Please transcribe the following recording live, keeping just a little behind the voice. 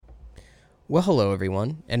Well, hello,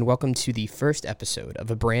 everyone, and welcome to the first episode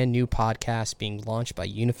of a brand new podcast being launched by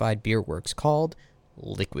Unified Beerworks called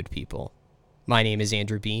Liquid People. My name is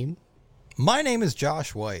Andrew Beam. My name is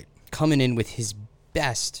Josh White. Coming in with his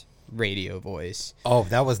best radio voice. Oh,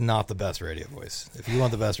 that was not the best radio voice. If you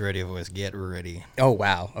want the best radio voice, get ready. Oh,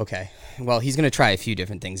 wow. Okay. Well, he's going to try a few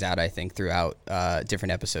different things out, I think, throughout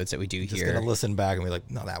different episodes that we do here. Just going to listen back and be like,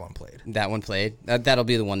 no, that one played. That one played. That'll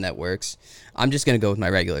be the one that works. I'm just going to go with my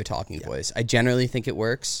regular talking voice. I generally think it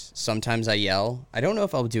works. Sometimes I yell. I don't know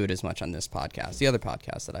if I'll do it as much on this podcast, the other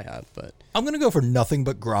podcast that I have, but... I'm going to go for nothing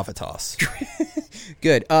but gravitas.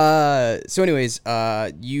 Good. So anyways,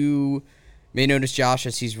 you may notice Josh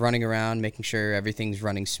as he's running around, making sure everything's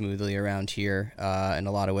running smoothly around here in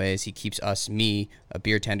a lot of ways. He keeps me, a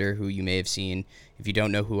beer tender who you may have seen. If you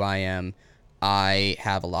don't know who I am, I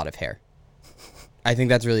have a lot of hair. I think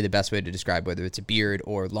that's really the best way to describe whether it's a beard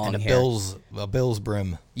or long and hair. A Bill's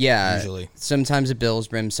brim. Yeah. Usually. Sometimes a Bill's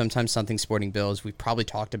brim, sometimes something sporting Bills. We've probably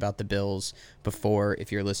talked about the Bills before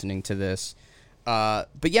if you're listening to this. But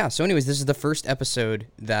yeah, so anyways, this is the first episode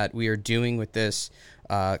that we are doing with this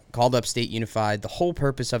called Upstate Unified. The whole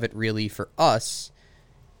purpose of it really for us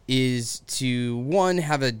is to, one,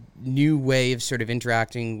 have a new way of sort of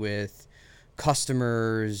interacting with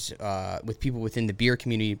customers, with people within the beer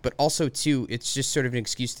community, but also, two, it's just sort of an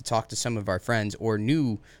excuse to talk to some of our friends or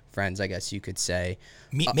new friends, I guess you could say.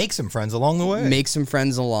 Make some friends along the way. Make some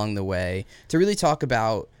friends along the way to really talk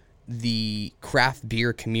about the craft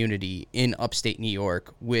beer community in upstate New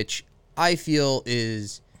York, which I feel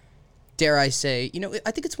is, dare I say,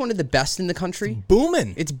 I think it's one of the best in the country.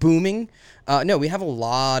 It's booming. No, we have a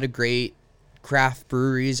lot of great craft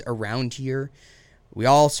breweries around here. We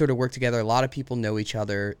all sort of work together. A lot of people know each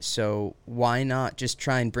other. So why not just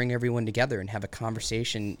try and bring everyone together and have a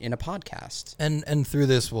conversation in a podcast? And through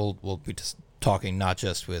this, we'll be just talking not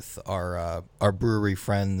just with our brewery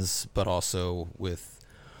friends, but also with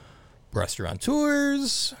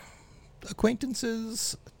restaurateurs,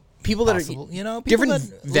 acquaintances, people that possible, are, different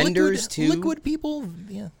vendors too. Liquid people,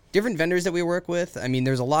 yeah. Different vendors that we work with. I mean,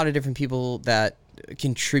 there's a lot of different people that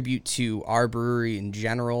contribute to our brewery in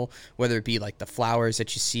general, whether it be like the flowers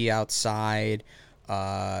that you see outside,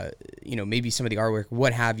 maybe some of the artwork,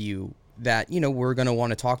 what have you, that, we're going to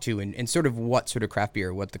want to talk to and sort of what sort of craft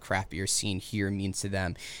beer, what the craft beer scene here means to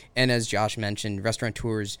them. And as Josh mentioned,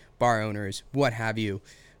 restaurateurs, bar owners, what have you,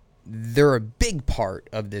 they're a big part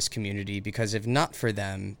of this community because if not for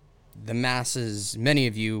them, the masses, many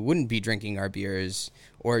of you wouldn't be drinking our beers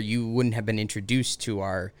or you wouldn't have been introduced to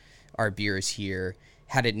our beers here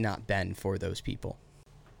had it not been for those people.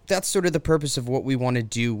 That's sort of the purpose of what we want to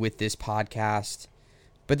do with this podcast.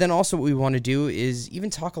 But then also what we want to do is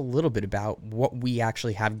even talk a little bit about what we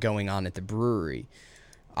actually have going on at the brewery.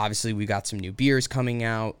 Obviously, we got some new beers coming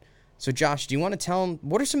out. So, Josh, do you want to tell them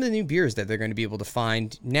what are some of the new beers that they're going to be able to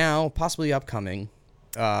find now, possibly upcoming,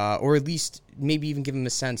 or at least maybe even give them a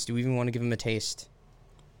sense? Do we even want to give them a taste?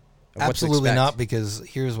 Absolutely not, because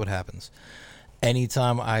here's what happens.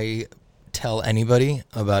 Anytime I tell anybody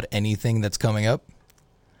about anything that's coming up,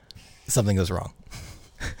 something goes wrong.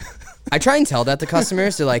 I try and tell that to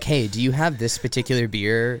customers. They're like, hey, do you have this particular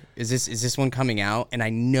beer? Is this one coming out? And I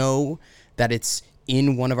know that it's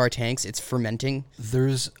in one of our tanks. It's fermenting.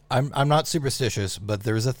 I'm not superstitious, but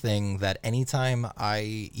there's a thing that anytime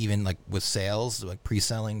I, even like with sales, like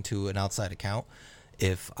pre-selling to an outside account,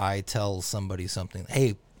 if I tell somebody something,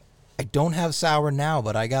 hey, I don't have sour now,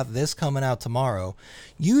 but I got this coming out tomorrow.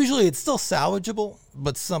 Usually it's still salvageable,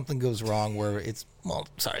 but something goes wrong where it's going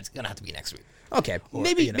to have to be next week. Okay, Or,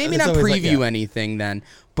 maybe not preview anything then,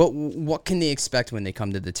 but what can they expect when they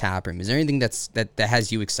come to the tap room? Is there anything that has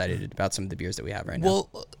you excited about some of the beers that we have right now?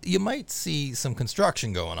 Well, you might see some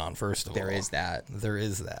construction going on, first of all. There is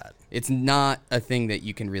that. It's not a thing that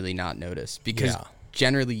you can really not notice because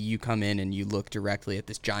generally you come in and you look directly at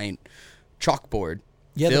this giant chalkboard.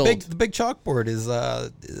 Yeah, the big chalkboard is a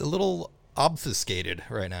little obfuscated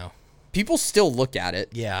right now. People still look at it.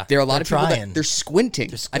 Yeah. There are a lot of people that they're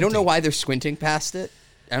squinting. I don't know why they're squinting past it.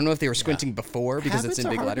 I don't know if they were squinting before because it's in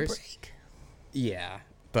big letters. Yeah.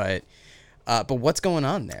 But what's going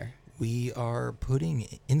on there? We are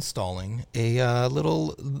installing a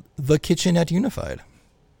little The Kitchen at Unified.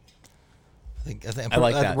 I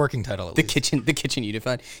like that working title. At the least. The Kitchen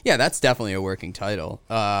Unified. Yeah, that's definitely a working title.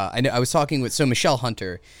 I know. I was talking with Michelle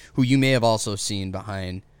Hunter, who you may have also seen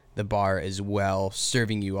behind the bar as well,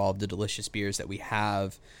 serving you all of the delicious beers that we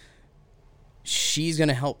have. She's going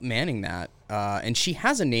to help manning that, and she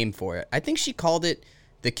has a name for it. I think she called it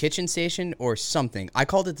the kitchen station or something. I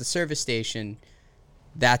called it the service station.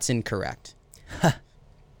 That's incorrect.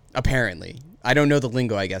 Apparently. I don't know the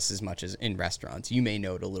lingo, I guess, as much as in restaurants. You may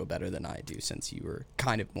know it a little better than I do, since you were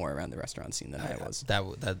kind of more around the restaurant scene than I was.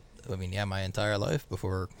 My entire life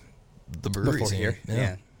before the brewery scene. Here.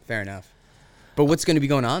 Yeah, fair enough. But what's going to be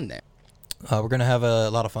going on there? We're going to have a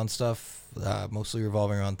lot of fun stuff, mostly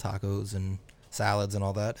revolving around tacos and salads and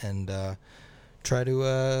all that, and try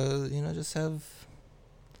to just have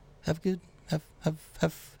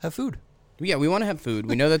food. Yeah, we want to have food.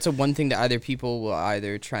 We know that's one thing that either people will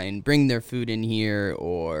either try and bring their food in here,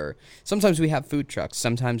 or sometimes we have food trucks.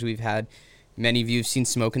 Sometimes we've had, many of you have seen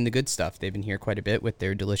Smoking the Good Stuff. They've been here quite a bit with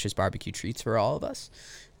their delicious barbecue treats for all of us.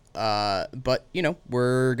 But,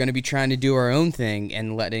 we're going to be trying to do our own thing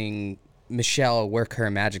and letting Michelle work her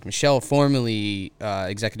magic. Michelle, formerly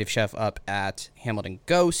executive chef up at Hamilton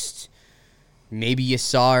Ghost. Maybe you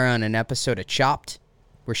saw her on an episode of Chopped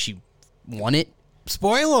where she won it.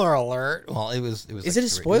 Spoiler alert! Well, it was. Is it a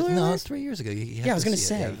spoiler? No, it's 3 years ago. Yeah, I was gonna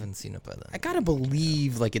say. I haven't seen it by then. I gotta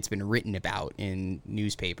believe it's been written about in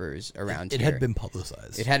newspapers around here. It had been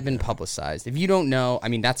publicized. It had been publicized. If you don't know, I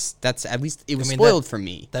mean, that's at least it was spoiled for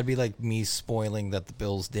me. That'd be like me spoiling that the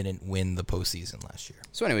Bills didn't win the postseason last year.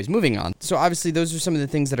 So, anyways, moving on. So, obviously, those are some of the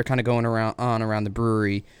things that are kind of going around the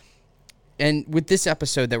brewery. And with this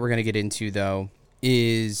episode that we're gonna get into, though,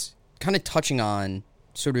 is kind of touching on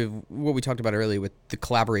sort of what we talked about earlier with the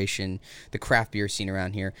collaboration, the craft beer scene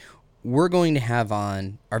around here. We're going to have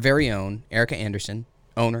on our very own Erika Anderson,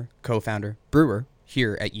 owner, co-founder, brewer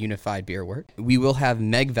here at Unified Beerworks. We will have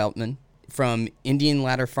Meg Veltman from Indian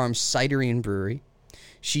Ladder Farms Cidery and Brewery.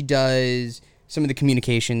 She does some of the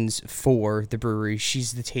communications for the brewery.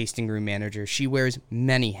 She's the tasting room manager. She wears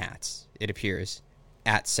many hats, it appears,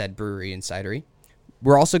 at said brewery and cidery.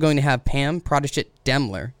 We're also going to have Pam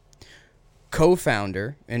Pradachith-Demler,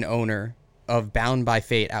 co-founder and owner of Bound by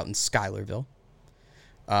Fate out in Schuylerville.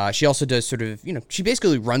 She also does sort of, she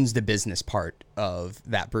basically runs the business part of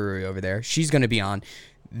that brewery over there. She's going to be on.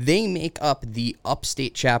 They make up the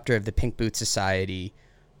Upstate chapter of the Pink Boot Society,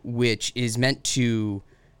 which is meant to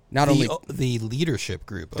not only... The leadership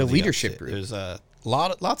group. The leadership group. There's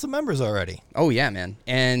lots of members already. Oh, yeah, man.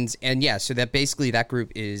 And yeah, so that basically that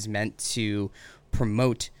group is meant to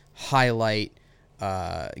promote, highlight,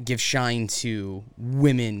 give shine to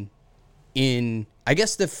women in, I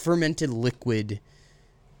guess, the fermented liquid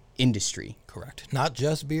industry. Correct. Not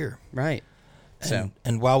just beer. Right.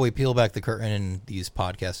 And while we peel back the curtain in these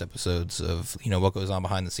podcast episodes of, what goes on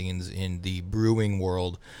behind the scenes in the brewing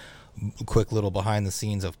world, quick little behind the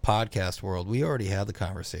scenes of podcast world, we already had the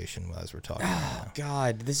conversation as we're talking Oh,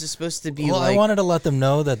 God. This is supposed to be I wanted to let them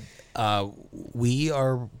know that we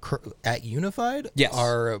are, at Unified,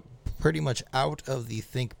 are pretty much out of the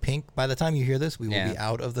Think Pink. By the time you hear this, we will be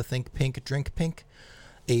out of the Think Pink, Drink Pink,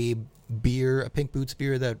 a Pink Boots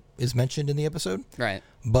beer that is mentioned in the episode. Right.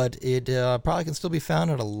 But it probably can still be found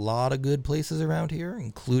at a lot of good places around here,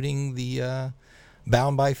 including the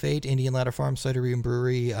Bound by Fate, Indian Ladder Farm Cidery and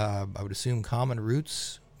Brewery. I would assume Common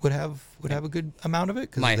Roots would have a good amount of it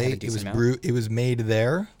because it was made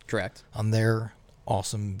there. Correct. On their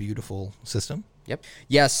awesome, beautiful system. Yep.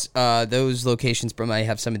 Yes, those locations might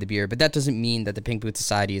have some of the beer, but that doesn't mean that the Pink Boot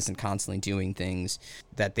Society isn't constantly doing things,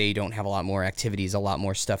 that they don't have a lot more activities, a lot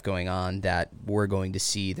more stuff going on that we're going to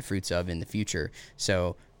see the fruits of in the future.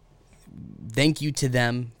 So thank you to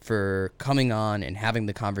them for coming on and having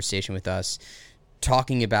the conversation with us,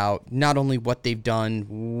 talking about not only what they've done,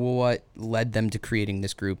 what led them to creating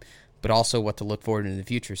this group, but also what to look forward in the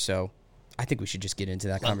future. So I think we should just get into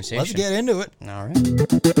that conversation. Let's get into it. All right.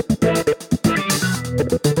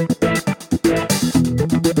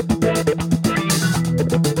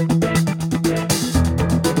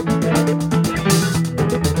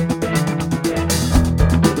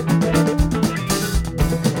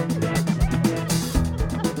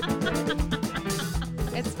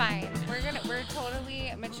 It's fine. We're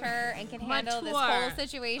totally mature and can handle this whole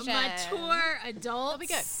situation. Mature adults. Be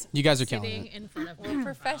good. You guys are killing Sitting it. in front of We're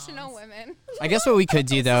professional women. I guess what we could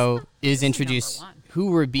do, though, is introduce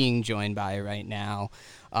who we're being joined by right now.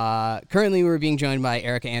 Currently, we're being joined by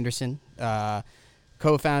Erika Anderson,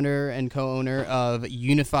 co-founder and co-owner of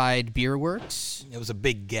Unified Beerworks. It was a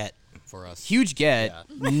big get for us. Huge get.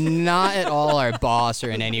 Yeah. Not at all our boss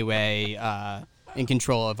or in any way in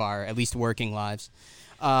control of our, at least, working lives.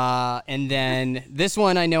 And then this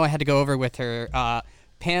one I know I had to go over with her,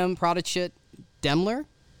 Pam Pradachith-Demler.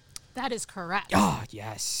 That is correct. Oh,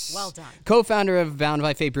 yes. Well done. Co-founder of Bound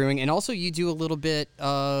by Fate Brewing, and also you do a little bit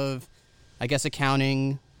of, I guess,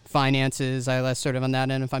 accounting, finances, sort of on that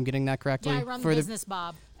end, if I'm getting that correctly. Yeah, I run the business,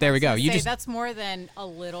 Bob. There we go. That's more than a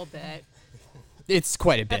little bit. It's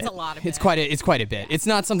quite a bit. That's a lot of It's it. quite a bit. It's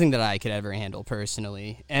not something that I could ever handle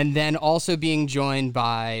personally. And then also being joined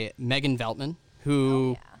by Meg Veltman,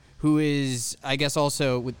 who is, I guess,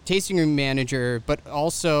 also with tasting room manager, but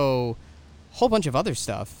also a whole bunch of other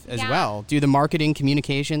stuff as well. Do the marketing,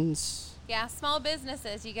 communications. Yeah, small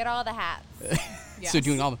businesses. You get all the hats. So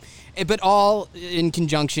doing all of them. But all in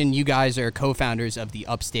conjunction, you guys are co-founders of the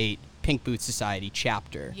Upstate Pink Boot Society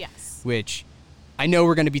chapter. Yes. Which I know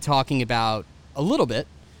we're going to be talking about a little bit,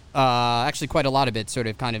 actually quite a lot of it, sort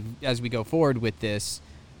of kind of as we go forward with this.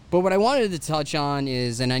 But what I wanted to touch on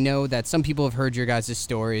is, and I know that some people have heard your guys'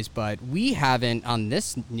 stories, but we haven't on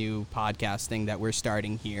this new podcast thing that we're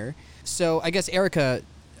starting here. So I guess, Erika,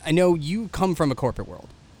 I know you come from a corporate world.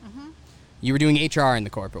 Mm-hmm. You were doing HR in the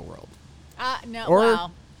corporate world. No, Or-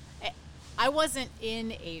 well, I wasn't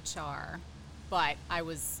in HR, but I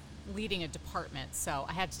was leading a department, so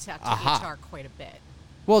I had to talk to HR quite a bit.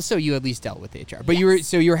 Well, so you at least dealt with HR, but you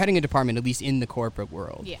were heading a department at least in the corporate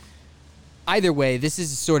world. Yeah. Either way, this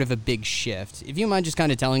is sort of a big shift. If you mind just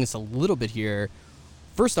kind of telling us a little bit here,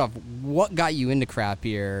 first off, what got you into craft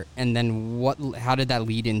beer, and then how did that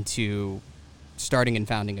lead into starting and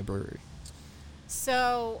founding a brewery?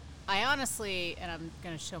 So I honestly, and I'm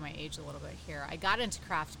going to show my age a little bit here, I got into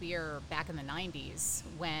craft beer back in the 90s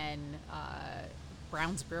when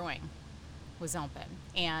Brown's Brewing was open,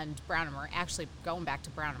 and Brown and Moran, actually going back to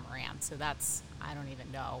Brown and Moran, so that's, I don't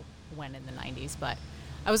even know when in the 90s, but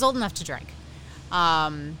I was old enough to drink.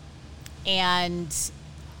 And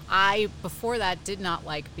I, before that, did not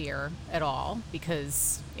like beer at all,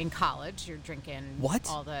 because in college you're drinking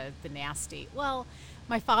all the nasty. Well,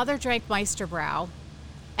 my father drank Meisterbrau,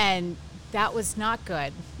 and that was not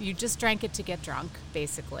good. You just drank it to get drunk,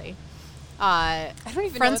 basically. I don't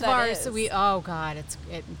even Friends know what that of ours, is. oh God,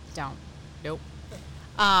 don't. Nope.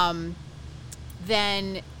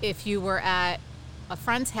 Then if you were at a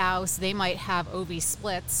friend's house, they might have OV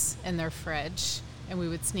splits in their fridge, and we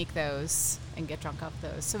would sneak those and get drunk off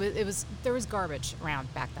those. So there was garbage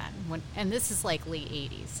around back then, and this is like late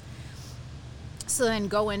 80s. So then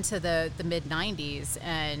go into the mid 90s,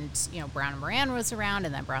 and Brown and Moran was around,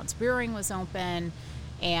 and then Brown's Brewing was open,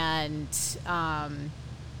 and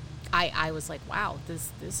I was like, wow,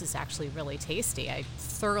 this is actually really tasty. I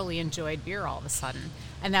thoroughly enjoyed beer all of a sudden,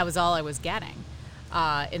 and that was all I was getting,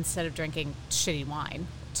 instead of drinking shitty wine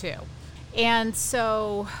too. And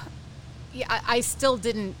so, yeah, I still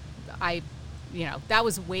didn't. That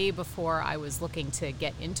was way before I was looking to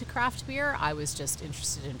get into craft beer. I was just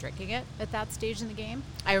interested in drinking it at that stage in the game.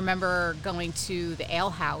 I remember going to the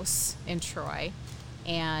Ale House in Troy,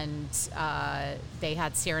 and they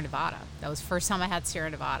had Sierra Nevada. That was the first time I had Sierra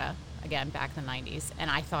Nevada, again, back in the 90s, and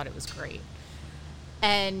I thought it was great.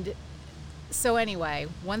 And so anyway,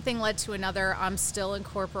 one thing led to another. I'm still in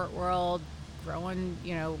corporate world, growing,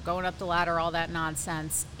 going up the ladder, all that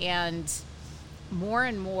nonsense. And more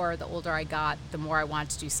and more, the older I got, the more I wanted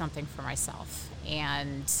to do something for myself.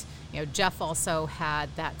 And, Jeff also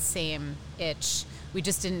had that same itch. We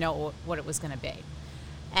just didn't know what it was going to be.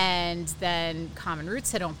 And then Common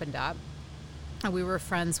Roots had opened up, and we were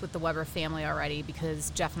friends with the Weber family already, because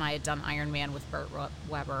Jeff and I had done Iron Man with Burt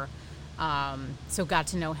Weber. So got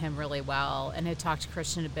to know him really well, and had talked to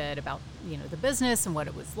Christian a bit about, the business and what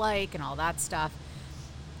it was like and all that stuff.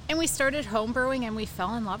 And we started home brewing, and we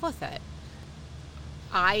fell in love with it.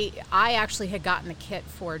 I actually had gotten a kit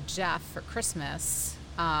for Jeff for Christmas,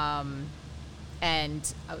 and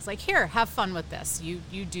I was like, here, have fun with this.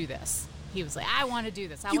 You do this. He was like, I want to do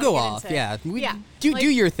this. You go off, yeah. Do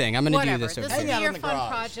your thing. I'm going to do this over This here. is your fun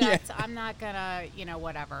project. I'm not going to,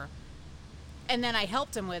 whatever. And then I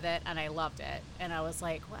helped him with it, and I loved it. And I was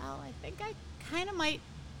like, well, I think I kind of might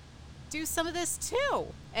do some of this too.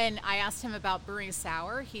 And I asked him about brewing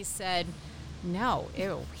sour. He said, no,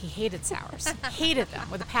 ew. He hated sours. Hated them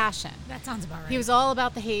with a passion. That sounds about right. Right. He was all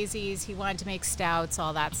about the hazies. He wanted to make stouts,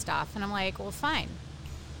 all that stuff. And I'm like, well, fine.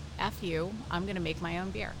 F you. I'm going to make my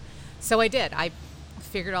own beer. So I did. I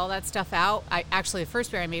figured all that stuff out. The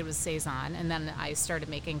first beer I made was Saison, and then I started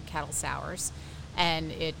making kettle sours,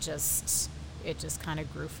 and it just kind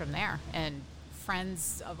of grew from there. And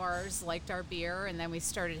friends of ours liked our beer, and then we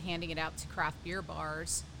started handing it out to craft beer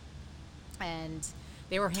bars, and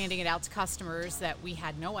they were handing it out to customers that we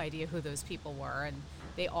had no idea who those people were, and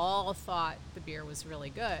they all thought the beer was really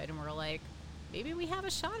good, and we're like, maybe we have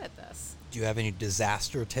a shot at this. Do you have any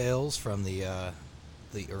disaster tales from the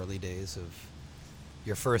early days of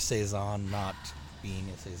your first Saison not being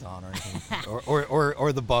a Saison or anything,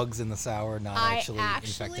 or the bugs in the sour not actually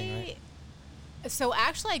infecting, right? So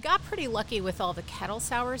actually, I got pretty lucky with all the kettle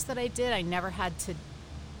sours that I did. I never had to.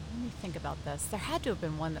 Let me think about this. There had to have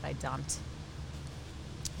been one that I dumped.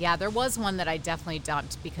 Yeah, there was one that I definitely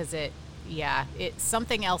dumped because it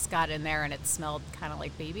something else got in there and it smelled kind of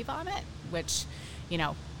like baby vomit, which, you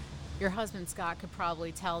know, your husband Scott could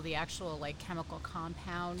probably tell the actual like chemical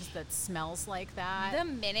compound that smells like that. The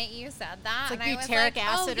minute you said that, it's like and butyric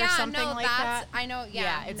acid or something like that. I know.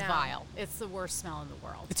 Yeah, it's vile. It's the worst smell in the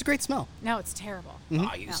world. It's a great smell. No, it's terrible. Mm-hmm. Oh,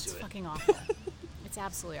 It's fucking awful. It's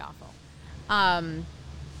absolutely awful.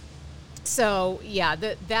 So yeah,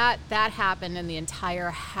 that happened in the entire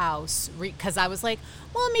house because I was like,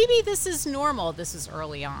 well, maybe this is normal. This is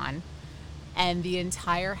early on, and the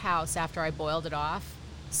entire house after I boiled it off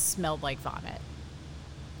smelled like vomit.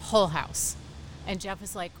 Whole house. And Jeff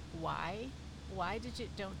was like, why did you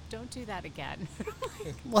don't do that again?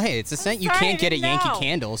 Well, hey, it's a scent you sorry, can't I get at didn't Yankee know.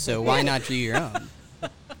 Candle, so why not do your own?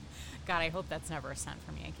 God, I hope that's never a scent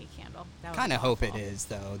from Yankee Candle. Kind of hope it awful. is,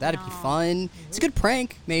 though. That'd be No. fun. It's a good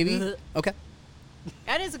prank, maybe. Okay.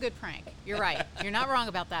 That is a good prank. You're right. You're not wrong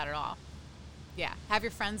about that at all. Yeah. Have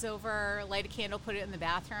your friends over, light a candle, put it in the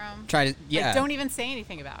bathroom. Try to, yeah. Like, don't even say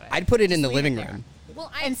anything about it. I'd put it in Just the leave living there. room. Well,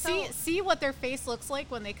 And see what their face looks like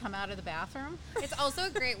when they come out of the bathroom. It's also a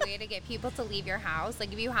great way to get people to leave your house.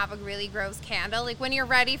 Like if you have a really gross candle, like when you're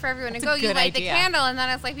ready for everyone That's to a go, you good light the idea. candle, and then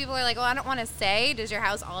it's like people are like, "Oh, I don't want to say. Does your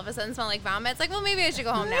house all of a sudden smell like vomit?" It's like, well, maybe I should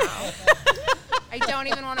go home now. I don't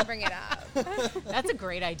even want to bring it up. That's a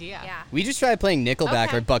great idea. Yeah. We just tried playing Nickelback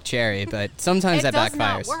Okay. or Buck Cherry, but sometimes It that does backfires.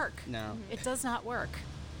 not work. No. It does not work.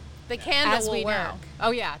 The candle As will we work. know.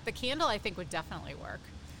 Oh yeah, the candle I think would definitely work.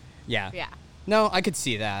 Yeah. Yeah. No, I could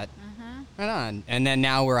see that. Right on. And then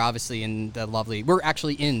now we're obviously we're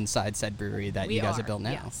actually inside said brewery that We you guys are. have built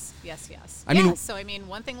now. Yes. I mean- so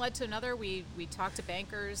one thing led to another. We talked to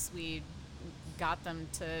bankers. We got them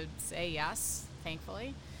to say yes,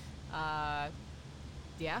 thankfully. And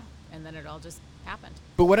then it all just happened.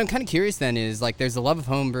 But what I'm kind of curious then is, like, there's a love of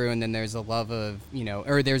homebrew and then there's a love of,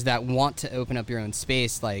 or there's that want to open up your own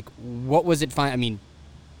space. Like, what was it I mean,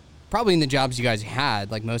 probably in the jobs you guys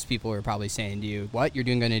had, like, most people are probably saying to you, what? You're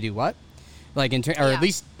going to do what? Like, or Yeah. at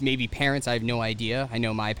least maybe parents, I have no idea. I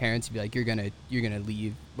know my parents would be like, you're gonna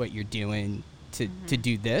leave what you're doing to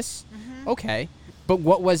do this. Okay. But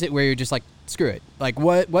what was it where you're just like, screw it? Like,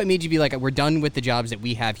 what made you be like, we're done with the jobs that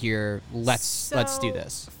we have here. Let's do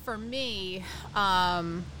this. For me,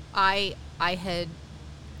 I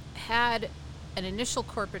had an initial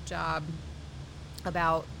corporate job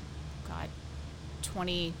about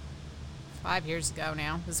 25 years ago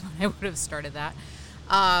now is when I would have started that.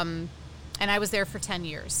 And I was there for 10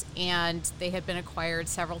 years, and they had been acquired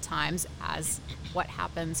several times, as what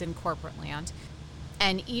happens in corporate land.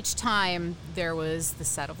 And each time there was the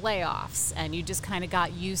set of layoffs, and you just kind of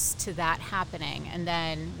got used to that happening. And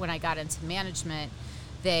then when I got into management,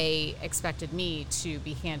 they expected me to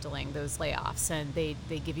be handling those layoffs. And they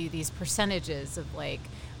give you these percentages of like,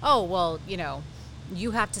 oh, well,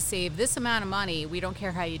 you have to save this amount of money. We don't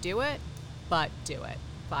care how you do it, but do it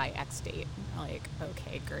by X date. Like,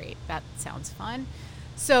 okay, great. That sounds fun.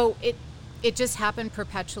 So it just happened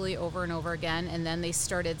perpetually over and over again. And then they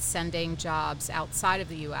started sending jobs outside of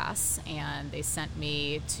the U.S. and they sent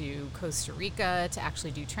me to Costa Rica to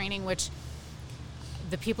actually do training, which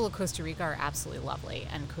the people of Costa Rica are absolutely lovely.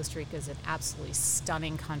 And Costa Rica is an absolutely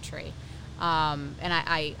stunning country. And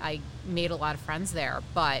I made a lot of friends there,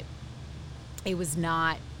 but it was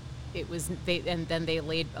not, and then they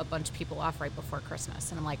laid a bunch of people off right before Christmas.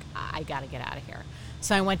 And I'm like, I got to get out of here.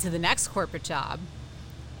 So I went to the next corporate job.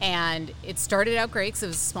 And it started out great because it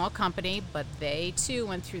was a small company, but they too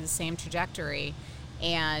went through the same trajectory.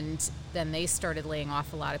 And then they started laying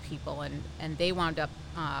off a lot of people, and they wound up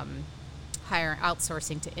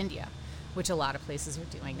outsourcing to India, which a lot of places are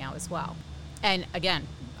doing now as well. And again,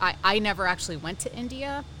 I never actually went to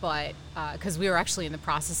India, but because we were actually in the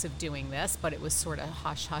process of doing this, but it was sort of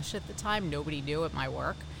hush-hush at the time. Nobody knew at my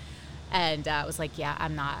work. And I was like, yeah,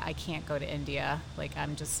 I can't go to India. Like,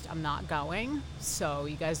 I'm not going. So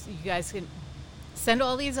you guys can send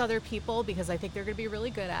all these other people because I think they're going to be really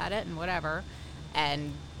good at it and whatever.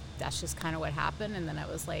 And that's just kind of what happened. And then I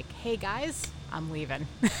was like, hey guys, I'm leaving.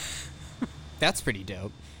 That's pretty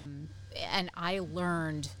dope. And I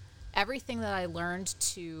learned everything that I learned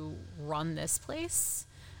to run this place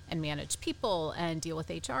and manage people and deal with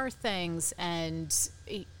HR things and,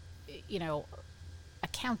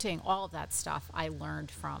 accounting, all of that stuff I learned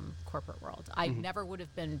from corporate world. I never would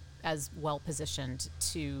have been as well positioned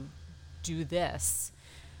to do this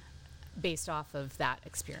based off of that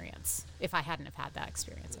experience, if I hadn't have had that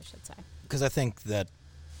experience, I should say. Because I think that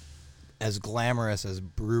as glamorous as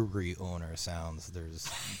brewery owner sounds,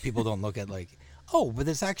 people don't look at like, oh, but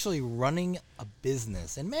it's actually running a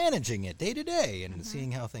business and managing it day to day and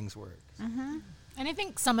seeing how things work. And I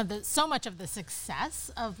think so much of the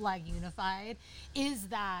success of like Unified is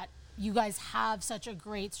that you guys have such a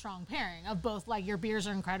great, strong pairing of both, like your beers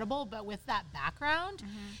are incredible, but with that background,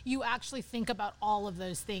 you actually think about all of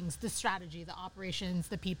those things, the strategy, the operations,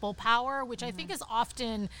 the people power, which I think is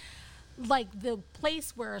often like the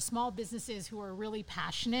place where small businesses who are really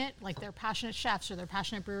passionate, like they're passionate chefs or they're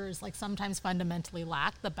passionate brewers, like sometimes fundamentally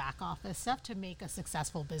lack the back office stuff to make a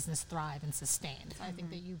successful business thrive and sustain. So I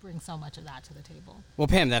think that you bring so much of that to the table. Well,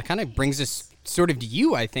 Pam, that kind of brings us sort of to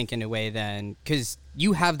you, I think, in a way then, because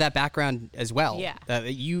you have that background as well. Yeah.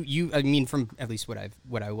 I mean, from at least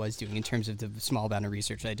what I was doing in terms of the small amount of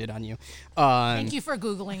research I did on you. Thank you for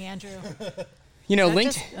Googling, Andrew. You know,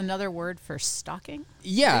 Just another word for stalking.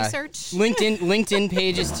 Yeah, research. LinkedIn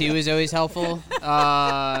pages too is always helpful.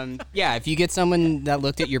 Yeah, if you get someone that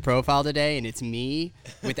looked at your profile today and it's me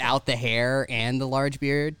without the hair and the large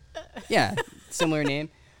beard, yeah, similar name.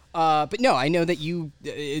 But no, I know that you.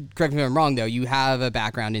 Correct me if I'm wrong, though. You have a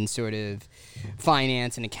background in sort of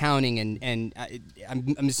finance and accounting, and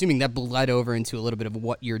I'm assuming that bled over into a little bit of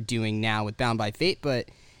what you're doing now with Bound by Fate. But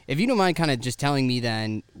if you don't mind, kind of just telling me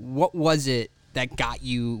then, what was it that got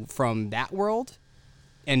you from that world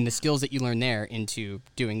and the skills that you learned there into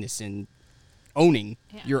doing this and owning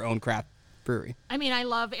your own craft brewery? I mean, I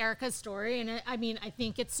love Erika's story, and I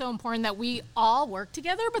think it's so important that we all work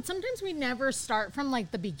together, but sometimes we never start from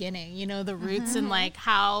like the beginning, you know, the roots and like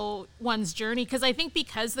how one's journey, because I think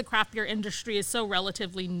because the craft beer industry is so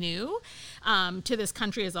relatively new to this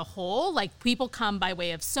country as a whole, like people come by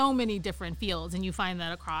way of so many different fields, and you find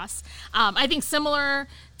that across. I think similar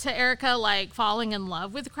to Erika, like falling in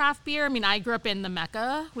love with craft beer. I mean, I grew up in the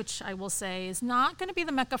Mecca, which I will say is not going to be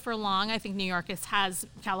the Mecca for long. I think New York has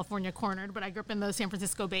California cornered, but I grew up in the San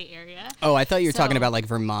Francisco Bay Area. Oh, I thought you were talking about like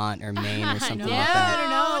Vermont or Maine or something like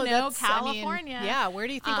that. No, California. Yeah, where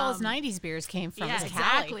do you think all those 90s beers came from? Yeah,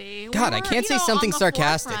 exactly. God, I can't say something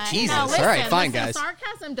sarcastic. Jesus. No, listen, all right, fine, guys.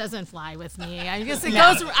 Sarcasm doesn't fly with me. I guess it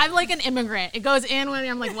goes. I'm like an immigrant. It goes in when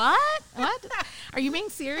I'm like, what? Are you being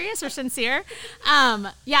serious or sincere?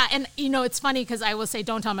 Yeah, and you know, it's funny because I will say,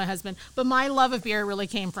 don't tell my husband, but my love of beer really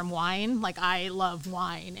came from wine. Like I love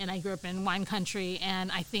wine, and I grew up in wine country, and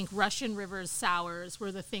I think Russian River's sours were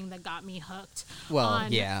the thing that got me hooked. Well,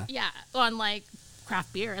 on like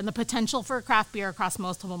craft beer and the potential for craft beer across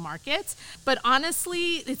multiple markets. But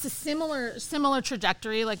honestly, it's a similar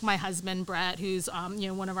trajectory. Like my husband Brett, who's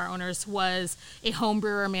one of our owners, was a home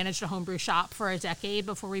brewer, managed a homebrew shop for a decade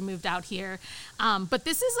before we moved out here. But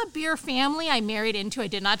this is a beer family I married into. I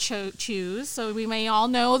did not choose. So we may all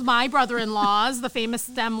know my brother-in-laws, the famous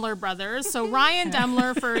Demler brothers. So Ryan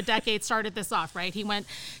Demler for a decade started this off, right? He went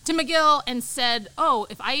to McGill and said, oh,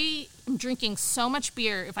 if I am drinking so much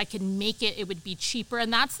beer, if I could make it, it would be cheaper.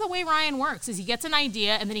 And that's the way Ryan works, is he gets an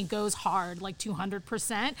idea and then he goes hard, like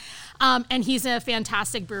 200%. And he's a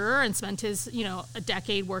fantastic brewer and spent his, a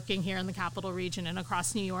decade working here in the Capital Region and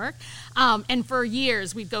across New York. And for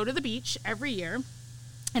years, we'd go to the beach every year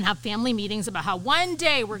and have family meetings about how one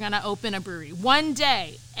day we're going to open a brewery. One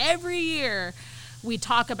day, every year, we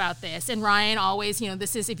talk about this. And Ryan always,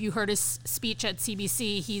 this is, if you heard his speech at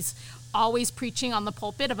CBC, he's always preaching on the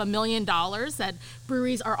pulpit of $1 million, that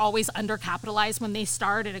breweries are always undercapitalized when they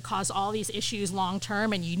start, and it causes all these issues long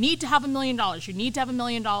term, and you need to have $1 million. You need to have $1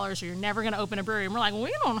 million or you're never going to open a brewery. And we're like, well,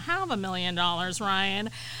 we don't have $1 million, Ryan.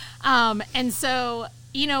 And so,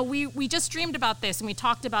 we just dreamed about this, and we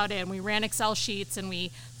talked about it, and we ran Excel sheets, and we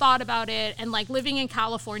thought about it. And like living in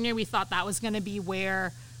California, we thought that was going to be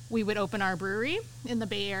where we would open our brewery in the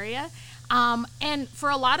Bay Area. And for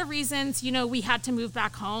a lot of reasons, we had to move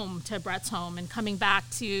back home to Brett's home, and coming back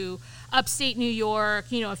to upstate New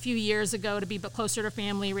York, a few years ago to be closer to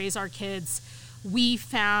family, raise our kids. We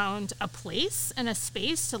found a place and a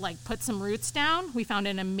space to like put some roots down. We found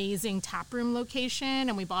an amazing taproom location,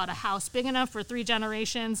 and we bought a house big enough for 3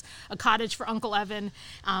 generations, a cottage for Uncle Evan,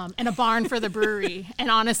 and a barn for the brewery. And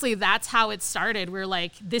honestly, that's how it started. We're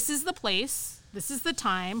like, this is the place. This is the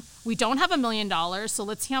time. We don't have $1 million, so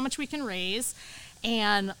let's see how much we can raise,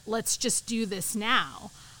 and let's just do this now.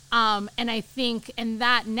 And I think,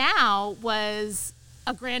 that now was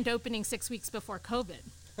a grand opening 6 weeks before COVID.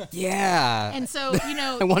 Yeah. And so,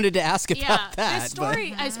 I wanted to ask about that. This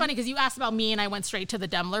story, it's funny because you asked about me and I went straight to the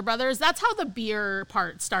Demler brothers. That's how the beer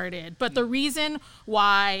part started. But the reason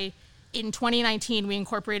why in 2019 we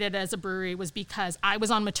incorporated as a brewery was because I was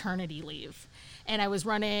on maternity leave. and I was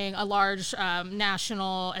running a large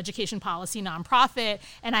national education policy nonprofit,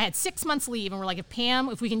 and I had 6 months leave, and we're like,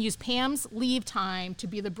 if we can use Pam's leave time to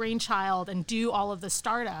be the brainchild and do all of the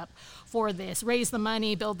startup for this, raise the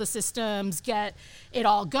money, build the systems, get it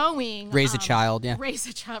all going. Raise a child, yeah. Raise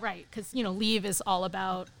a child, right, because, leave is all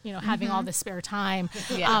about, having all this spare time.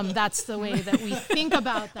 That's the way that we think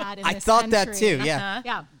about that in I this thought that country. too, yeah.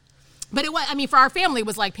 Yeah. But it was, for our family, it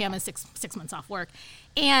was like Pam has six months off work.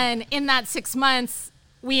 And in that 6 months,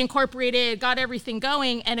 we incorporated, got everything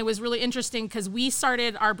going, and it was really interesting because we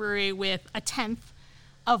started our brewery with a tenth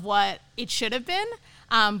of what it should have been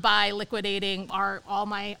by liquidating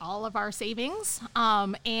all of our savings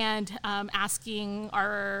and asking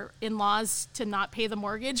our in-laws to not pay the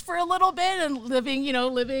mortgage for a little bit and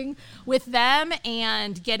living with them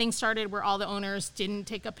and getting started where all the owners didn't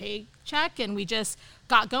take a paycheck, and we just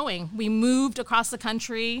got going. We moved across the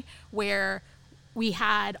country where we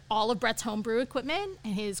had all of Brett's homebrew equipment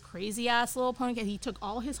and his crazy ass little pony. He took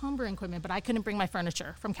all his homebrew equipment, but I couldn't bring my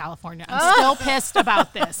furniture from California. I'm still pissed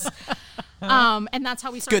about this. And that's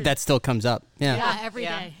how we started. Good, that still comes up. Yeah. Yeah, every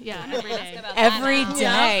day. Yeah, every day. Every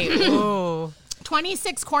day. Ooh.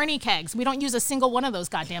 26 corny kegs. We don't use a single one of those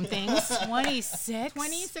goddamn things. 26?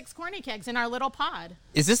 26 corny kegs in our little pod.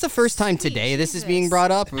 Is this the first time today this is being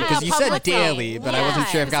brought up? Because you said Publicly. daily, but I wasn't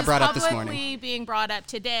sure if it got brought up this morning. Publicly being brought up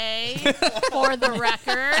today for the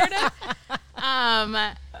record.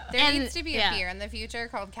 There needs to be a beer in the future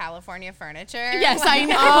called California Furniture. Yes, I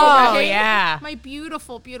know. Oh, right? yeah. My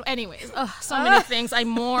beautiful. Anyways, so many things. I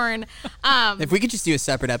mourn. If we could just do a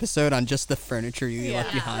separate episode on just the furniture you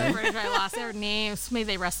left behind. I lost their names. May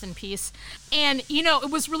they rest in peace. And,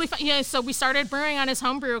 it was really fun. So we started brewing on his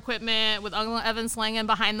homebrew equipment with Uncle Evan slinging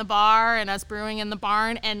behind the bar and us brewing in the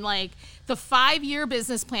barn. And, the 5-year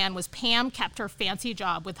business plan was Pam kept her fancy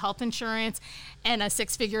job with health insurance and a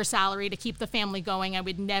 6-figure salary to keep the family going. I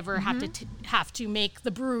would never have to make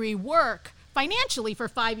the brewery work financially for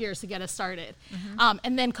 5 years to get us started.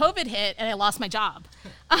 And then COVID hit and I lost my job.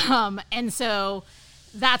 And so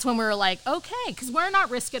that's when we were like, okay, because we're not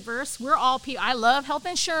risk adverse. We're all people. I love health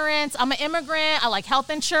insurance. I'm an immigrant. I like health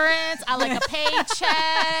insurance. I like a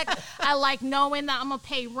paycheck. I like knowing that I'm going to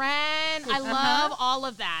pay rent. I love all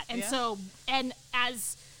of that. And so, and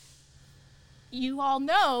as you all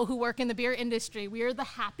know who work in the beer industry, we are the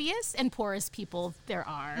happiest and poorest people there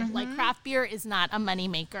are. Craft beer is not a money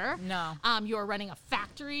maker. No. You're running a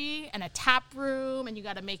factory and a tap room, and you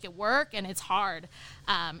got to make it work, and it's hard.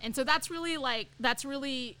 And so that's really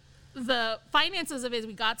the finances of it.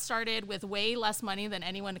 We got started with way less money than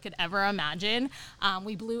anyone could ever imagine.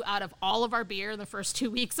 We blew out of all of our beer in the first 2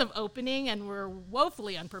 weeks of opening, and we're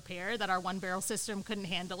woefully unprepared that our 1-barrel system couldn't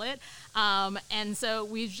handle it. And so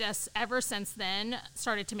we've just, ever since then,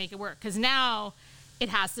 started to make it work. Because now it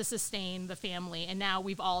has to sustain the family, and now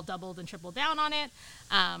we've all doubled and tripled down on it.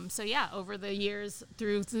 Over the years,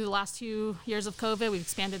 through the last 2 years of COVID, we've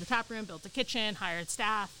expanded the tap room, built a kitchen, hired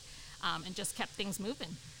staff, and just kept things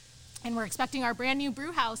moving. And we're expecting our brand new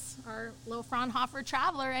brew house, our little Fraunhofer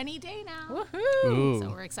Traveler, any day now. Ooh. So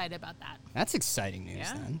we're excited about that. That's exciting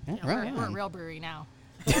news then. We're a real brewery now.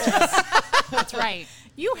 That's right.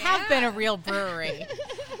 You have been a real brewery.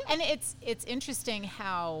 And it's interesting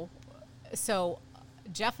how, so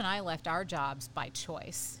Jeff and I left our jobs by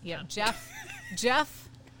choice. Jeff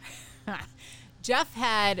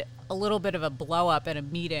had a little bit of a blow up at a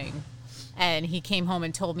meeting, and he came home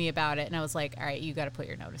and told me about it, and I was like, all right, you got to put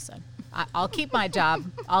your notice in. I'll keep my job.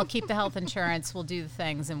 I'll keep the health insurance. We'll do the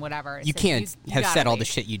things and whatever. You can't have said all the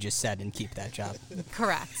shit you just said and keep that job.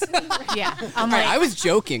 Correct. Yeah. I was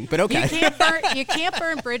joking, but okay. You can't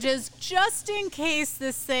burn bridges just in case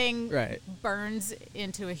this thing burns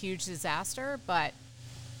into a huge disaster. But,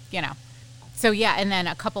 So, and then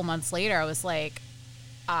a couple months later, I was like,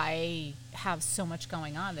 I have so much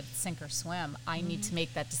going on that it's sink or swim. I need to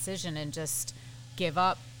make that decision and just give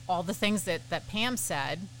up all the things that Pam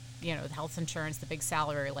said, the health insurance, the big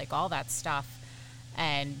salary, like all that stuff.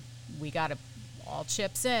 And we got to all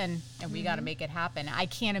chips in, and we got to make it happen. I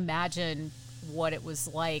can't imagine what it was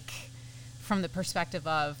like from the perspective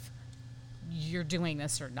of you're doing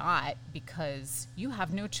this or not, because you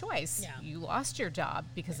have no choice. Yeah. You lost your job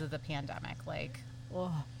because of the pandemic.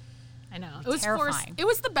 I know. It was terrifying. It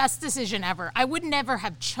was the best decision ever. I would never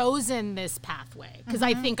have chosen this pathway because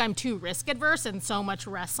I think I'm too risk adverse and so much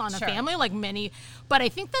rests on a family like many. But I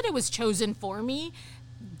think that it was chosen for me,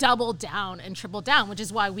 double down and triple down, which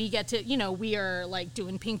is why we get to, we are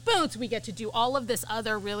doing Pink Boots. We get to do all of this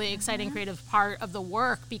other really exciting creative part of the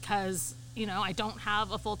work because, I don't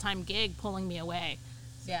have a full-time gig pulling me away.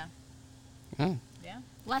 Yeah. Oh, Yeah.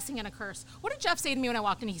 Blessing and a curse. What did Jeff say to me when I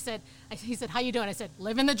walked in? He said, how you doing? I said,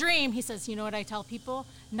 living the dream. He says, you know what I tell people?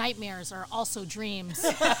 Nightmares are also dreams.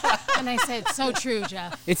 And I said, so true,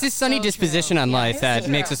 Jeff. It's his sunny So disposition true. on Yeah, life that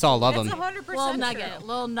makes us all love him. It's 100%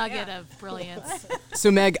 Little nugget of brilliance.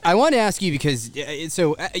 So Meg, I want to ask you because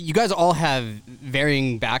you guys all have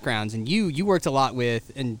varying backgrounds, and you worked a lot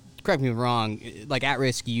with, and correct me if I'm wrong, like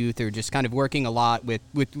at-risk youth, or just kind of working a lot with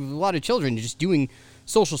a lot of children, just doing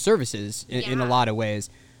social services in a lot of ways.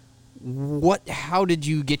 How did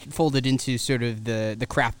you get folded into sort of the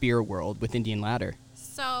craft beer world with Indian Ladder?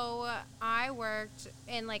 So I worked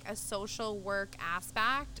in like a social work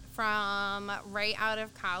aspect from right out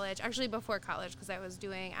of college, actually before college, because I was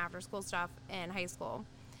doing after school stuff in high school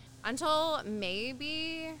until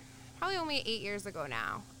probably only 8 years ago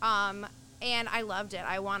now. And I loved it.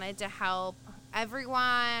 I wanted to help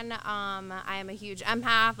everyone. I am a huge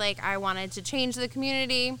empath. Like, I wanted to change the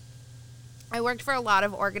community. I worked for a lot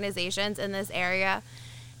of organizations in this area,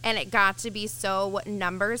 and it got to be so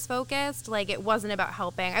numbers focused. Like, it wasn't about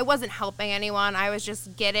helping. I wasn't helping anyone. I was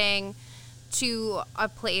just getting to a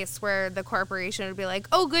place where the corporation would be like,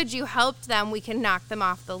 oh, good, you helped them. We can knock them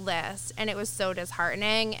off the list. And it was so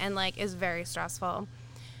disheartening and, like, is very stressful.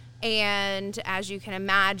 And as you can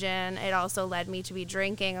imagine, it also led me to be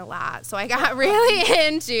drinking a lot. So I got really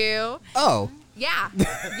into... Oh. Yeah.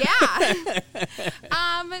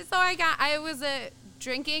 I was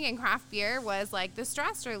drinking, and craft beer was like the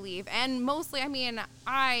stress relief. And mostly, I mean,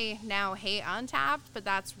 I now hate Untapped, but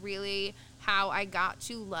that's really how I got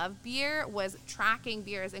to love beer, was tracking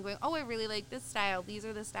beers and going, oh, I really like this style. These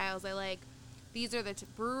are the styles I like. These are the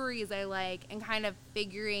breweries I like, and kind of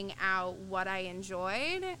figuring out what I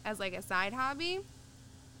enjoyed as like a side hobby.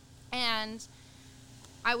 And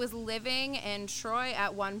I was living in Troy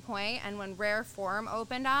at one point, and when Rare Form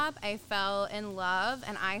opened up, I fell in love,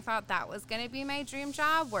 and I thought that was going to be my dream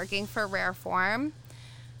job, working for Rare Form.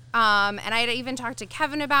 And I had even talked to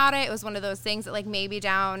Kevin about it. It was one of those things that like maybe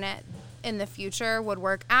down in the future would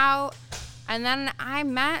work out. And then I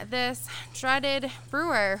met this dreaded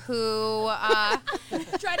brewer who...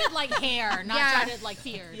 Dreaded like hair, not dreaded like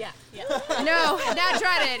feared. Yeah. No, not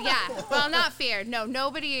dreaded, yeah. Well, not feared. No,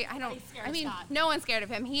 nobody... Scott. no one's scared of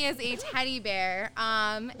him. He is a teddy bear,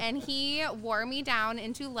 and he wore me down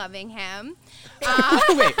into loving him.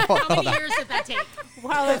 Wait, How hold many on. years did that take?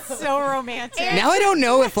 Wow, that's so romantic. Now I don't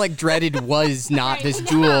know if like dreaded was not this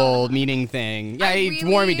dual meaning thing. Yeah, he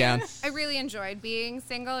wore me down. I really enjoyed being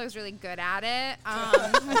single. I was really good at it.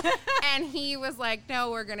 And he was like,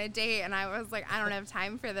 no, we're going to date. And I was like, I don't have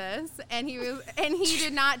time for this. And he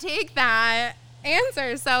did not take that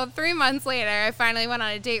answer. So 3 months later, I finally went on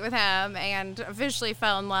a date with him and officially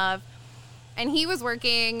fell in love. And he was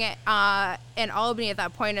working in Albany at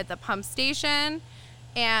that point at the pump station.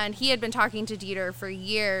 And he had been talking to Dieter for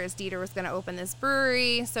years. Dieter was going to open this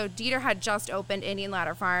brewery. So Dieter had just opened Indian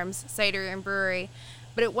Ladder Farms, Cidery and Brewery.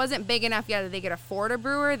 But it wasn't big enough yet that they could afford a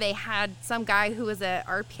brewer. They had some guy who was a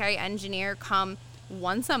RPI engineer come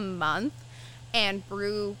once a month and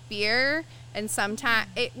brew beer. And sometimes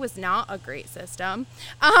it was not a great system.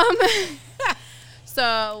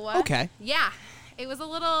 Okay. Yeah, it was a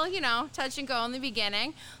little, touch and go in the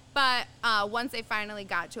beginning. But once they finally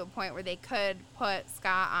got to a point where they could put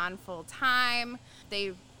Scott on full time,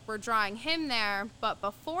 they were drawing him there. But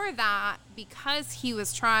before that, because he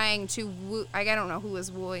was trying to woo, I don't know who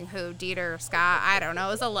was wooing who, Dieter or Scott, I don't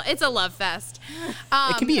know. It's a love fest.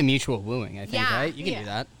 It can be a mutual wooing, I think, right? You can do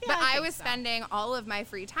that. But I was spending all of my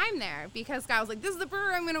free time there because Scott was like, this is the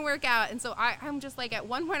brewer I'm going to work out. And so I'm just like, at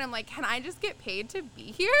one point, I'm like, can I just get paid to be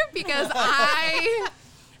here? Because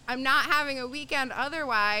I'm not having a weekend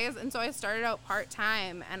otherwise. And so I started out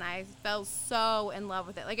part-time, and I fell so in love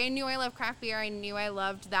with it. Like, I knew I loved craft beer. I knew I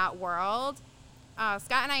loved that world.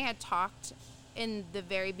 Scott and I had talked in the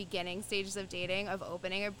very beginning stages of dating of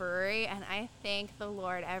opening a brewery, and I thank the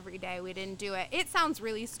Lord every day we didn't do it. It sounds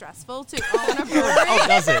really stressful to own a brewery. Oh,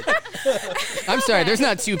 does it? I'm sorry. There's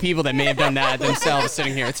not two people that may have done that themselves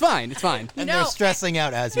sitting here. It's fine. And they're stressing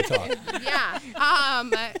out as you talk. Yeah.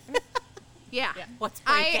 Yeah. What's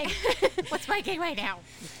breaking? What's breaking right now?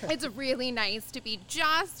 It's really nice to be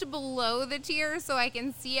just below the tier so I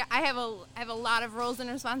can see. I have a lot of roles and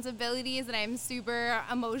responsibilities, and I'm super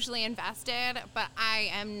emotionally invested, but I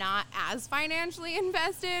am not as financially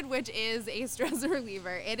invested, which is a stress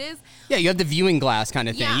reliever. It is. Yeah, you have the viewing glass kind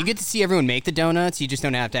of thing. Yeah. You get to see everyone make the donuts. You just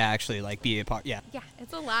don't have to actually be a part. Yeah. Yeah,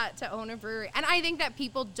 it's a lot to own a brewery. And I think that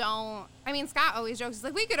people don't. I mean, Scott always jokes, he's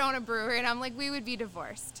like, we could own a brewery. And I'm like, we would be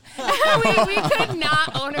divorced. we could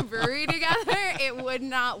not own a brewery together. It would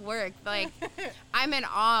not work. Like, I'm in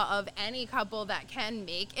awe of any couple that can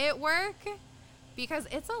make it work. because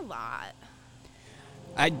it's a lot.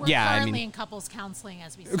 We're currently in couples counseling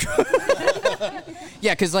as we speak.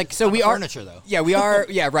 Yeah, because we are furniture though. Yeah, we are.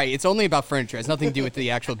 Yeah, right. It's only about furniture. It's nothing to do with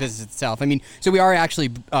the actual business itself. I mean, so we are actually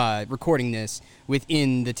recording this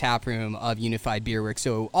within the tap room of Unified Beerworks.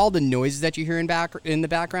 So all the noises that you hear in the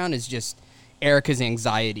background is just Erika's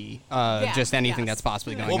anxiety. Just anything that's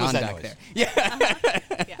possibly going on back there. Yeah.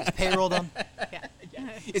 Is payroll done? Yeah.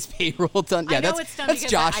 Is payroll done? Yeah, I know that's it's done that's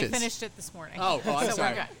because Josh's. I finished it this morning. Oh, I'm so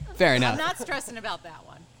sorry. We're good. Fair enough. I'm not stressing about that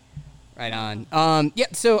one. Right on. Yeah.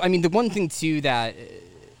 So I mean, the one thing too that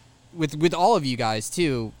with all of you guys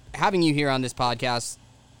too, having you here on this podcast,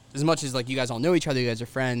 as much as like you guys all know each other, you guys are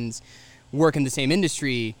friends, work in the same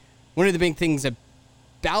industry. One of the big things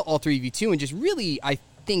about all three of you too, and just really, I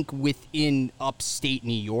think within upstate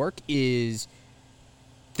New York, is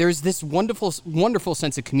there's this wonderful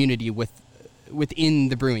sense of community within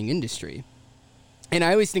the brewing industry. And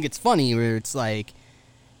I always think it's funny where it's like,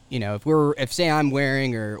 you know, if say I'm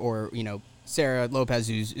wearing or you know, Sarah Lopez,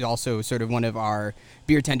 who's also sort of one of our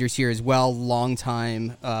beer tenders here as well,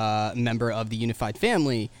 longtime member of the Unified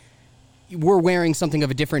family, we're wearing something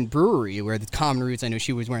of a different brewery where the Common Roots, I know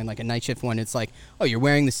she was wearing like a night shift one. It's like, oh, you're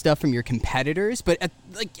wearing the stuff from your competitors. But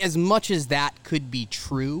like as much as that could be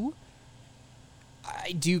true,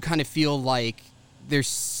 I do kind of feel like there's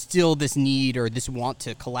still this need or this want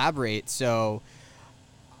to collaborate. So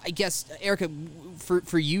I guess, Erika,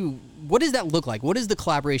 for you, what does that look like? What does the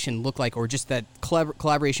collaboration look like, or just that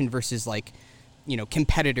collaboration versus like, you know,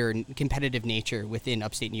 competitive nature within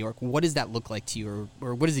upstate New York? What does that look like to you,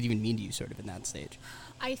 or what does it even mean to you sort of in that stage?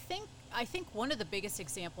 I think one of the biggest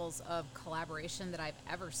examples of collaboration that I've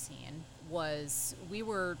ever seen was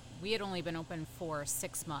we had only been open for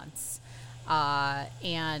 6 months,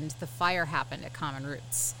 and the fire happened at Common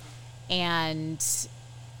Roots. And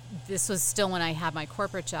this was still when I had my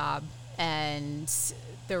corporate job, and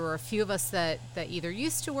there were a few of us that either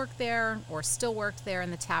used to work there or still worked there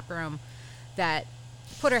in the tap room that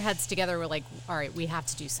put our heads together. We're like, all right, we have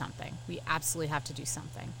to do something. We absolutely have to do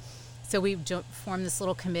something. So we formed this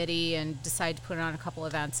little committee and decided to put on a couple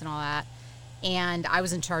events and all that. And I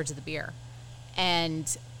was in charge of the beer.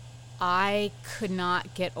 And I could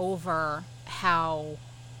not get over how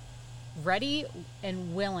ready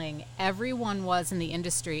and willing everyone was in the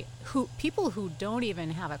industry, people who don't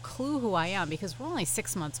even have a clue who I am, because we're only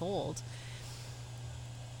 6 months old.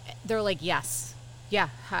 They're like, yes, yeah,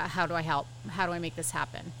 how do I help? How do I make this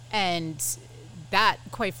happen? And that,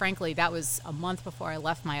 quite frankly, that was a month before I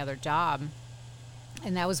left my other job.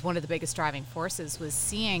 And that was one of the biggest driving forces, was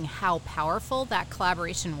seeing how powerful that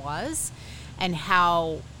collaboration was and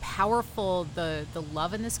how powerful the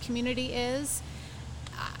love in this community is.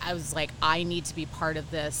 I was like, I need to be part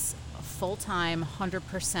of this full-time,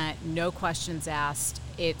 100%, no questions asked.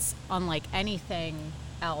 It's unlike anything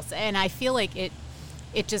else. And I feel like it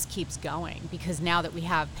just keeps going, because now that we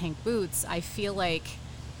have Pink Boots, I feel like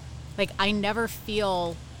I never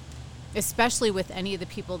feel, especially with any of the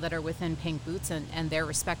people that are within Pink Boots and their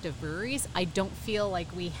respective breweries, I don't feel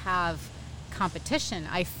like we have competition.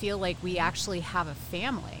 I feel like we actually have a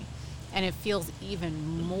family, and it feels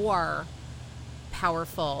even more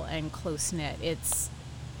powerful and close-knit. It's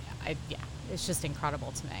just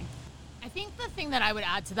incredible to me. I think the thing that I would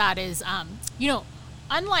add to that is,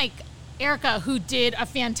 unlike Erika, who did a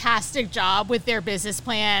fantastic job with their business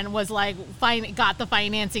plan, was like, got the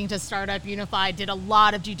financing to start up Unified, did a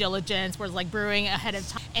lot of due diligence, was like brewing ahead of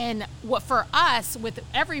time. And what for us, with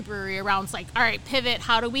every brewery around, it's like, all right, pivot,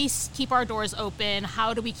 how do we keep our doors open?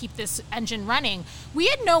 How do we keep this engine running? We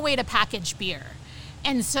had no way to package beer.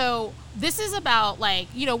 And so this is about, like,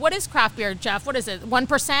 what is craft beer, Jeff? What is it,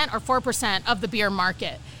 1% or 4% of the beer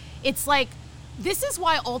market? It's like, this is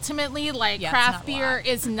why ultimately, craft beer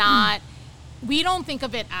is not, we don't think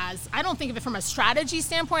of it as, I don't think of it from a strategy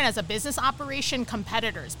standpoint as a business operation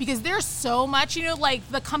competitors, because there's so much,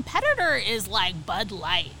 the competitor is like Bud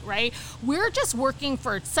Light, right? We're just working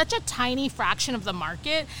for such a tiny fraction of the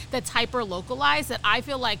market that's hyper localized that I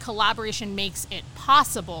feel like collaboration makes it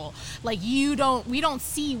possible. Like we don't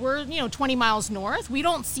see, we're 20 miles north. We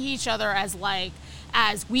don't see each other as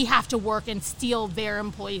we have to work and steal their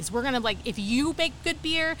employees. We're going to, if you make good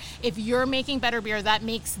beer, if you're making better beer, that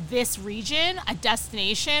makes this region a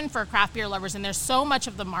destination for craft beer lovers. And there's so much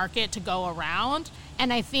of the market to go around.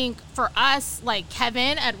 And I think for us, like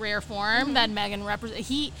Kevin at Rare Form, that Megan represents,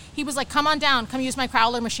 he was like, come on down, come use my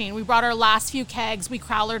crowler machine. We brought our last few kegs. We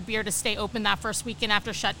crowlered beer to stay open that first weekend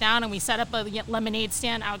after shutdown, and we set up a lemonade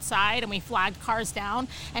stand outside, and we flagged cars down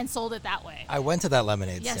and sold it that way. I went to that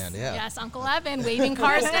lemonade stand, yeah. Yes, Uncle Evan waving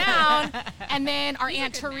cars down. And then our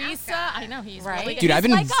Aunt Teresa, I know he's Right. really good. Dude, I've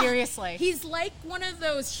been seriously. He's like one of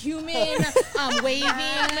those human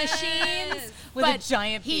waving machines. With a but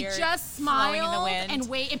giant he beard just blowing in the smiled wind. and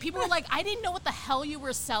wait, and people were like, I didn't know what the hell you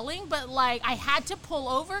were selling, but like I had to pull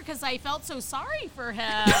over because I felt so sorry for him.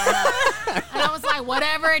 And I was like,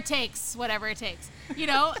 whatever it takes, you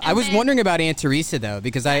know. I was wondering about Aunt Teresa though,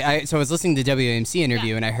 because I was listening to the WMC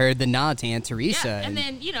interview and I heard the nod to Aunt Teresa. Yeah, and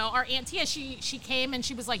then our Aunt Tia, she came and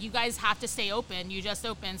she was like, you guys have to stay open. You just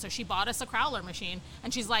opened, so she bought us a crowler machine,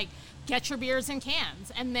 and she's like, get your beers in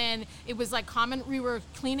cans. And then it was like we were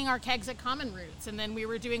cleaning our kegs at Common Roots, and then we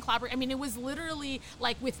were doing collaboration. I mean, it was literally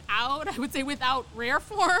like without Rare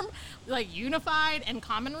Form, like Unified and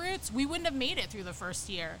Common Roots, we wouldn't have made it through the first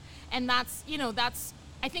year. And that's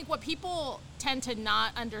I think what people tend to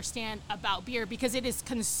not understand about beer, because it is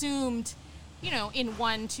consumed in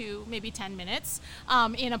 1 to maybe 10 minutes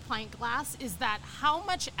in a pint glass, is that how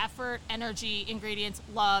much effort, energy, ingredients,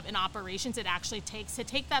 love, and operations it actually takes to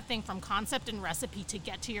take that thing from concept and recipe to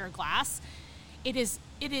get to your glass. It is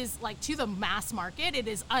like, to the mass market, it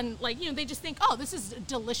is they just think, oh, this is a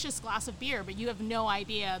delicious glass of beer, but you have no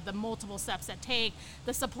idea the multiple steps that take,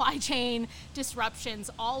 the supply chain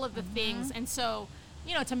disruptions, all of the things. And so,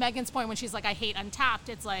 to Megan's point, when she's like, I hate Untapped,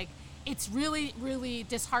 it's like, it's really, really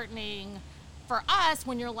disheartening for us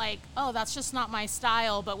when you're like, oh, that's just not my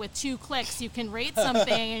style, but with 2 clicks you can rate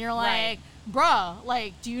something, and you're like, bruh,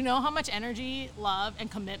 like, do you know how much energy, love, and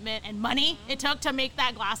commitment and money it took to make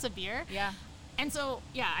that glass of beer? Yeah. And so,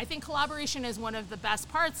 I think collaboration is one of the best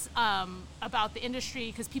parts about the industry,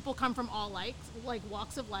 because people come from all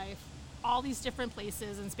walks of life, all these different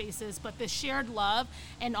places and spaces, but the shared love,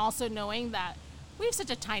 and also knowing that we have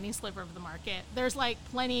such a tiny sliver of the market. There's like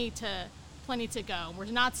plenty to go. We're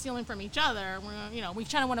not stealing from each other. We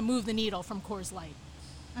kind of want to move the needle from Coors Light.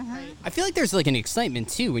 Right? I feel like there's like an excitement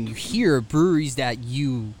too when you hear breweries that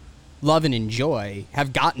you love and enjoy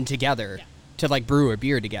have gotten together to like brew a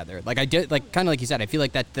beer together. Like I did, like kind of like you said, I feel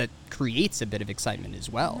like that creates a bit of excitement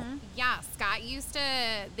as well. Yeah, Scott used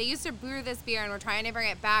to brew this beer, and we're trying to bring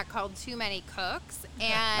it back, called Too Many Cooks,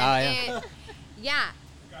 and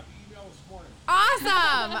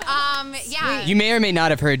Awesome. You may or may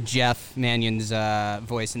not have heard Jeff Mannion's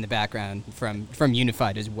voice in the background from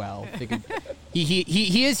Unified as well.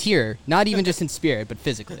 He is here, not even just in spirit, but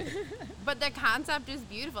physically. But the concept is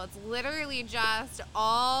beautiful. It's literally just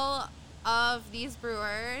all of these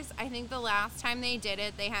brewers. I think the last time they did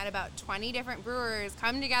it, they had about 20 different brewers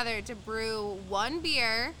come together to brew one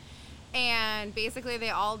beer. And basically they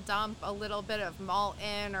all dump a little bit of malt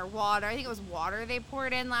in, or water. I think it was water they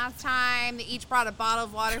poured in last time. They each brought a bottle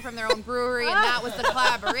of water from their own brewery, and that was the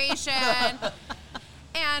collaboration.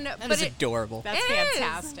 That is adorable. That's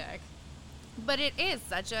fantastic. But it is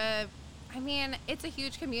such a, it's a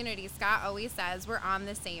huge community. Scott always says we're on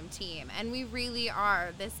the same team, and we really are.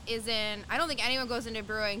 I don't think anyone goes into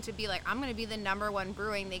brewing to be like, I'm going to be the #1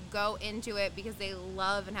 brewing. They go into it because they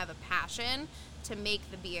love and have a passion to make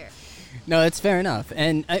the beer. No, that's fair enough.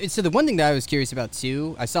 And so the one thing that I was curious about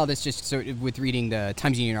too, I saw this just sort of with reading the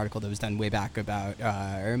Times Union article that was done way back about,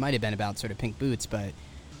 or it might have been about sort of Pink Boots, but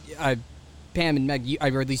Pam and Meg,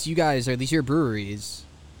 or at least you guys, or at least your breweries,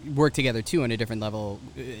 work together too on a different level.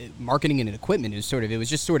 Marketing and equipment it was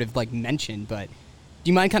just sort of like mentioned, but do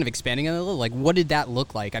you mind kind of expanding on it a little? Like, what did that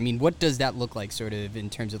look like? I mean, what does that look like sort of in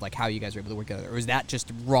terms of like how you guys were able to work together? Or was that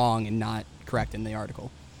just wrong and not correct in the article?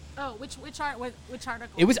 Oh, which article?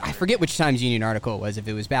 It was, I forget which Times Union article it was. If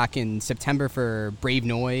it was back in September for Brave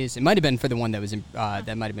Noise, it might have been for the one that was in,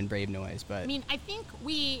 that might have been Brave Noise. But I think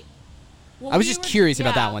I was just curious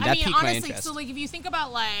about that one. That piqued my interest. So like if you think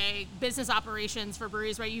about like business operations for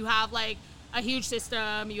breweries, right? You have like a huge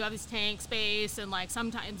system, you have this tank space, and like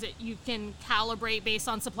sometimes you can calibrate based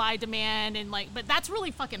on supply demand, and like, but that's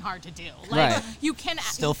really fucking hard to do. Like right. You can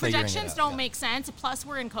Still projections don't make sense. Plus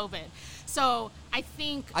we're in COVID, so I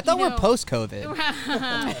think I thought we're post COVID. Some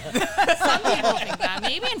people think that.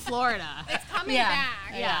 Maybe in Florida, it's coming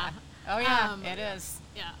back. Yeah. Oh yeah, it is.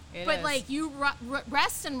 Yeah, but like you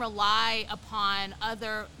rest and rely upon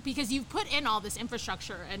other, because you've put in all this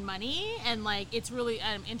infrastructure and money, and like it's really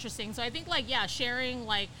interesting. So I think like sharing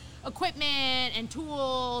like equipment and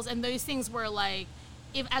tools and those things where like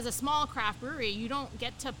if as a small craft brewery, you don't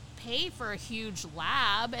get to pay for a huge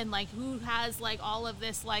lab and like who has like all of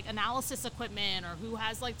this like analysis equipment or who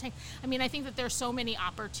has like I mean, I think that there's so many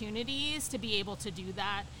opportunities to be able to do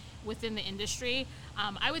that within the industry.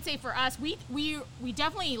 I would say for us, we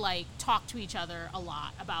definitely like talk to each other a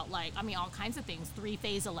lot about like, I mean, all kinds of things,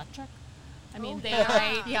 3-phase electric. I mean, they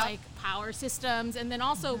write like power systems, and then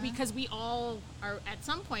also because we all are at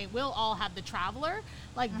some point we'll all have the traveler,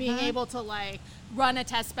 like being able to like run a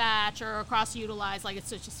test batch or cross utilize. Like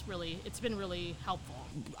it's been really helpful.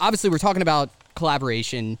 Obviously, we're talking about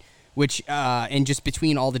collaboration, which and just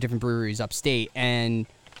between all the different breweries upstate, and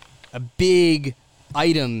a big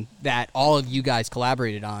item that all of you guys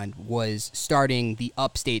collaborated on was starting the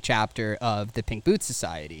upstate chapter of the Pink Boots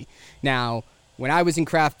Society. Now, when I was in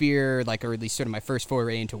craft beer, like, or at least sort of my first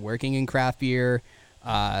foray into working in craft beer,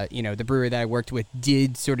 the brewery that I worked with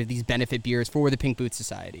did sort of these benefit beers for the Pink Boots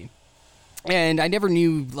Society. And I never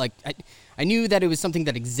knew, like, I knew that it was something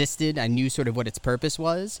that existed. I knew sort of what its purpose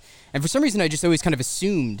was. And for some reason, I just always kind of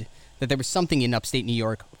assumed that there was something in upstate New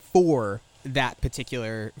York for that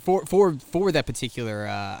particular, for that particular,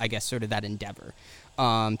 I guess, sort of that endeavor.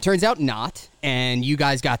 Turns out not. And you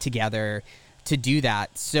guys got together to do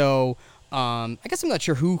that. So I guess I'm not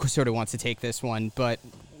sure who sort of wants to take this one, but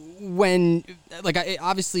when, like,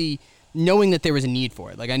 obviously knowing that there was a need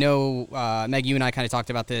for it, like, I know, Meg, you and I kind of talked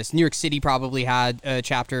about this. New York City probably had a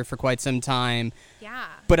chapter for quite some time. Yeah.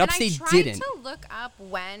 But and upstate I tried didn't. to look up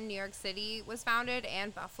when New York City was founded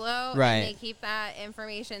and Buffalo. Right. And they keep that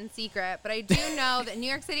information secret. But I do know that New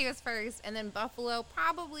York City was first, and then Buffalo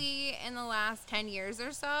probably in the last 10 years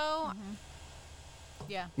or so.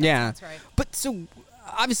 Yeah. Yeah. Right. But so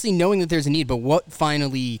obviously knowing that there's a need, but what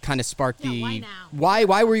finally kind of sparked the why now?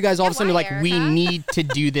 Why were you guys all of a sudden why, like, we Erika? need to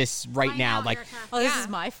do this right Why now? Like, Erika? Oh, this Yeah. is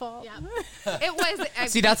my fault. Yeah. It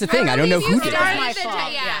was. See, that's the thing. I don't know who did It is it. my the- fault.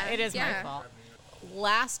 yeah, Yeah, it is my yeah. fault.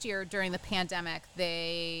 Last year during the pandemic,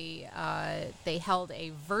 they held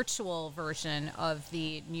a virtual version of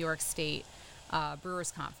the New York State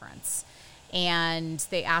Brewers Conference, and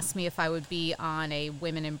they asked me if I would be on a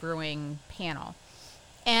Women in Brewing panel.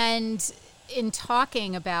 And in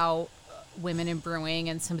talking about women in brewing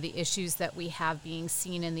and some of the issues that we have being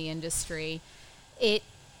seen in the industry, it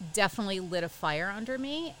definitely lit a fire under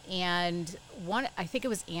me. And I think it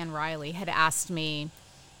was Ann Riley had asked me,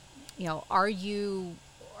 you know, are you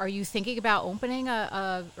thinking about opening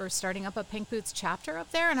or starting up a Pink Boots chapter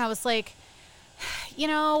up there? And I was like, you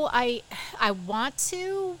know, I want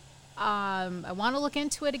to. I want to look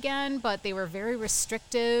into it again, but they were very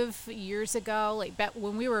restrictive years ago. Like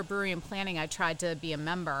when we were brewery and planning, I tried to be a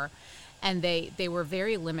member, and they were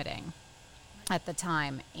very limiting at the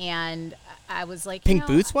time. And I was like, Pink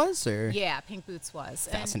Boots was? Or? Yeah, Pink Boots was.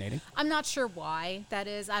 Fascinating. And I'm not sure why that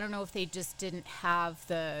is. I don't know if they just didn't have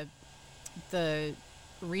the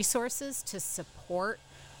resources to support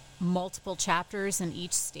multiple chapters in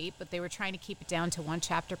each state, but they were trying to keep it down to one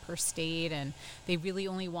chapter per state, and they really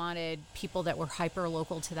only wanted people that were hyper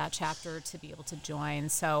local to that chapter to be able to join.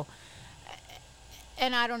 So,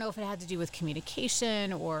 and I don't know if it had to do with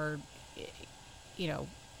communication or, you know,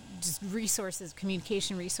 just resources,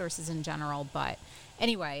 communication resources in general. But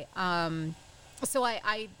anyway, so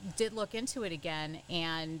I did look into it again,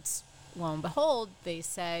 and lo and behold, they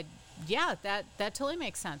said, yeah, that totally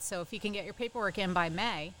makes sense. So if you can get your paperwork in by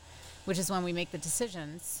May, which is when we make the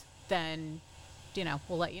decisions, then, you know,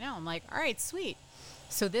 we'll let you know. I'm like, all right, sweet.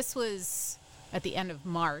 So this was at the end of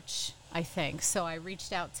March, I think. So I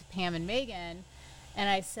reached out to Pam and Megan, and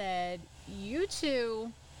I said, you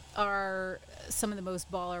two are some of the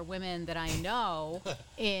most baller women that I know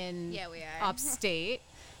in Yeah, we are. upstate,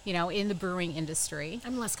 you know, in the brewing industry.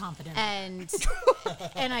 I'm less confident. And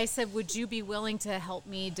and I said, would you be willing to help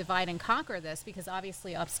me divide and conquer this? Because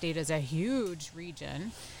obviously upstate is a huge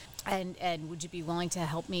region. And would you be willing to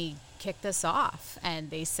help me kick this off?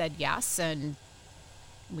 And they said yes, and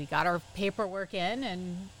we got our paperwork in,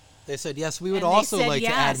 and They said, yes, we would And they also said like to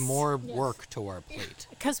add yes. more work to our plate.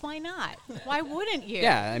 because why not? Why wouldn't you?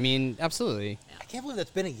 Yeah, I mean, absolutely. I can't believe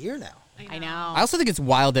that's been a year now. I know. I also think it's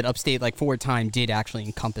wild that upstate, like, for a time, did actually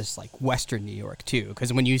encompass, like, Western New York, too.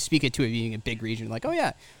 Because when you speak it to it being a big region, like, oh,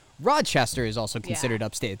 yeah, Rochester is also considered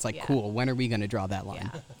upstate. It's like, Yeah. cool. When are we going to draw that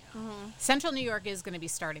line? Yeah. Central New York is going to be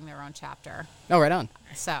starting their own chapter, Oh, right on.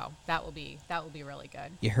 so that will be really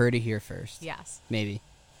good. You heard it here first. Yes. Maybe.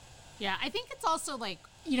 Yeah, I think it's also like,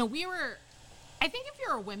 you know, I think if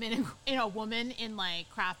you're a woman in like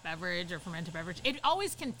craft beverage or fermented beverage, it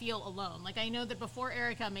always can feel alone. Like I know that before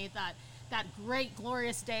Erika made that great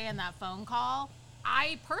glorious day and that phone call,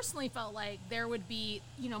 I personally felt like there would be,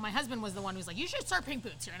 my husband was the one who's like, you should start Pink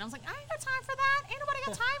Boots here. And I was like, I ain't got time for that. Ain't nobody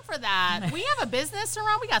got time for that. We have a business to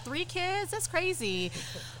run. We got 3 kids. That's crazy.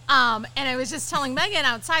 And I was just telling Megan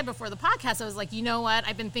outside before the podcast, I was like, you know what?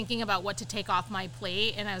 I've been thinking about what to take off my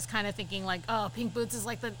plate. And I was kind of thinking like, oh, Pink Boots is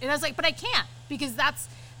like and I was like, but I can't, because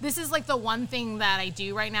this is like the one thing that I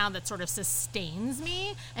do right now that sort of sustains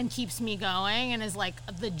me and keeps me going and is like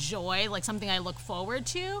the joy, like something I look forward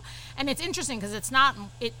to. And it's interesting because it's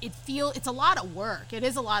a lot of work. It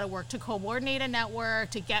is a lot of work to coordinate a network,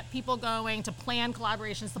 to get people going, to plan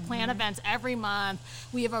collaborations, to plan events every month.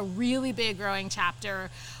 We have a really big growing chapter.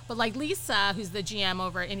 But like Lisa, who's the GM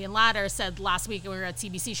over at Indian Ladder, said last week when we were at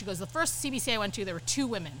CBC, she goes, the first CBC I went to, there were 2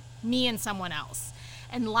 women, me and someone else.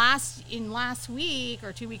 And last week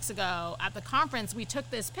or 2 weeks ago at the conference, we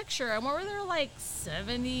took this picture, and what were there, like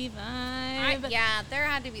 75? Yeah, there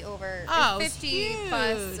had to be over 50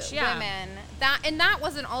 plus yeah. women. That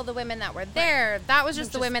wasn't all the women that were there. Right. That was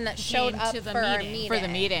just the women that showed up to the for meeting. For the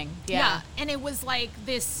meeting, yeah. And it was like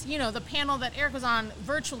this, the panel that Eric was on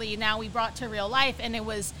virtually, now we brought to real life, and it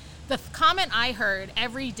was the comment I heard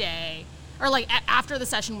every day, or like after the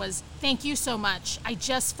session was, thank you so much. I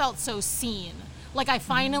just felt so seen. Like I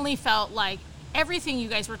finally felt like everything you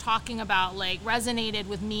guys were talking about like resonated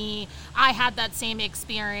with me. I had that same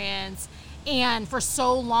experience, and for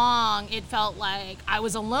so long it felt like I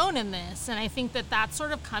was alone in this. And I think that that's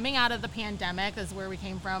sort of coming out of the pandemic is where we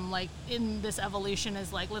came from, like in this evolution,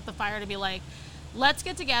 is like lit the fire to be like, let's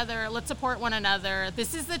get together, let's support one another.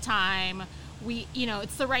 This is the time.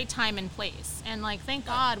 It's the right time and place. And like, thank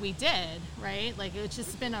God we did, right? Like it's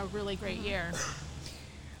just been a really great year.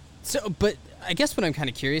 So, but I guess what I'm kind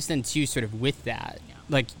of curious then too, sort of with that,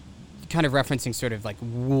 like kind of referencing sort of like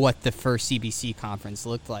what the first CBC conference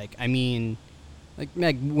looked like. I mean, like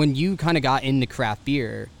Meg, when you kind of got into craft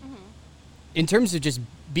beer, in terms of just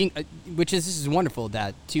being, this is wonderful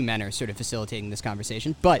that 2 men are sort of facilitating this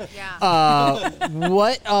conversation, but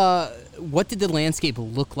what did the landscape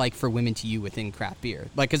look like for women to you within craft beer?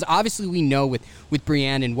 Like, because obviously we know with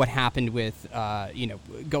Brienne and what happened with,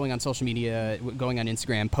 going on social media, going on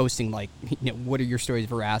Instagram, posting like, what are your stories of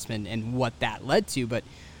harassment and what that led to, but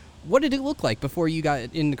what did it look like before you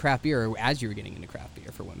got into craft beer or as you were getting into craft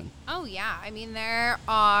beer for women? Oh, yeah. I mean, there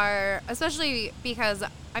are, especially because,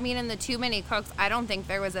 in the Too Many Cooks, I don't think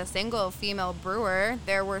there was a single female brewer.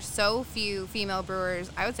 There were so few female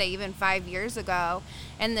brewers, I would say even 5 years ago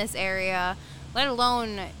in this area, let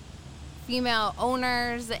alone female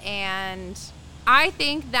owners. And I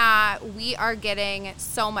think that we are getting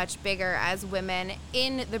so much bigger as women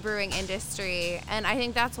in the brewing industry. And I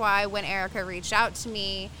think that's why when Erika reached out to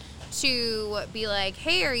me to be like,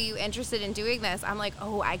 hey, are you interested in doing this? I'm like,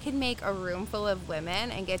 oh, I could make a room full of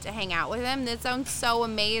women and get to hang out with them. That sounds so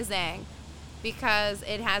amazing, because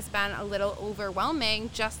it has been a little overwhelming,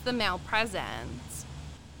 just the male presence.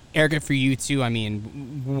 Erika, for you too,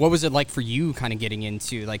 what was it like for you kind of getting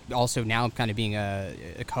into, like also now kind of being a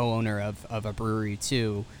co-owner of a brewery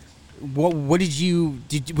too? What was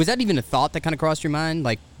that even a thought that kind of crossed your mind?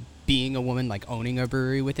 Like, being a woman, like owning a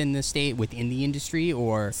brewery within the state, within the industry,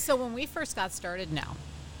 or? So when we first got started, no,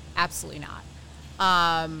 absolutely not.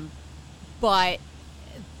 But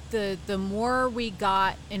the more we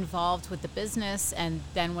got involved with the business, and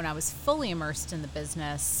then when I was fully immersed in the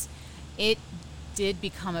business, it did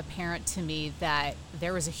become apparent to me that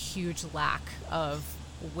there was a huge lack of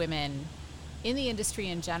women in the industry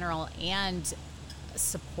in general and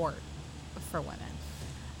support for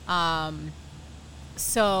women.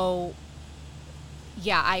 So,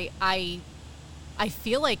 yeah, I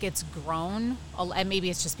feel like it's grown, and maybe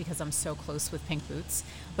it's just because I'm so close with Pink Boots,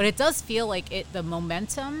 but it does feel like the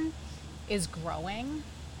momentum is growing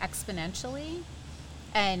exponentially,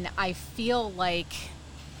 and I feel like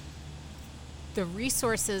the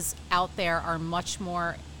resources out there are much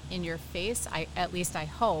more in your face, at least I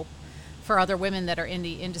hope, for other women that are in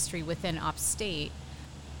the industry within Upstate,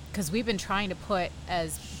 because we've been trying to put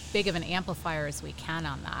as big of an amplifier as we can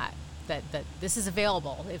on that this is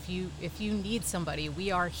available. If you need somebody,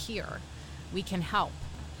 we are here. We can help.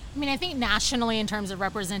 I think nationally, in terms of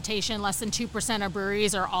representation, less than 2% of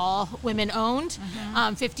breweries are all women-owned.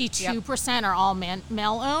 52% are all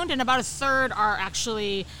male-owned, and about a third are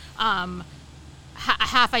actually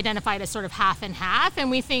half identified as sort of half and half.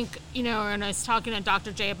 And we think, and I was talking to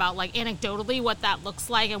Dr. J about like anecdotally what that looks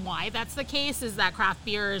like and why that's the case is that craft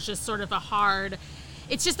beer is just sort of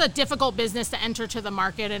it's just a difficult business to enter to the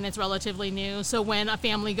market, and it's relatively new. So when a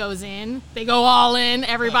family goes in, they go all in.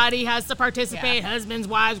 Everybody has to participate, husbands,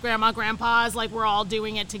 wives, grandma, grandpas, like we're all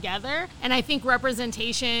doing it together. And I think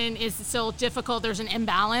representation is still difficult. There's an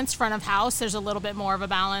imbalance front of house. There's a little bit more of a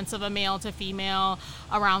balance of a male to female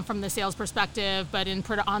around from the sales perspective, but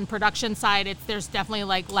on production side, there's definitely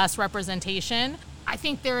like less representation. I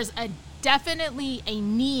think there's definitely a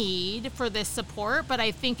need for this support, but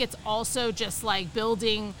I think it's also just like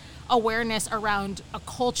building awareness around a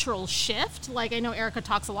cultural shift. Like I know Erika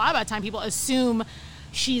talks a lot about time people assume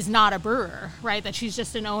she's not a brewer, right? That she's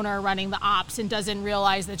just an owner running the ops and doesn't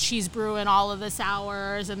realize that she's brewing all of the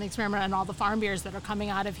sours and the experiment and all the farm beers that are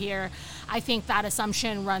coming out of here. I think that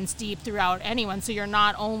assumption runs deep throughout anyone. So you're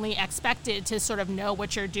not only expected to sort of know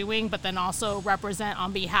what you're doing, but then also represent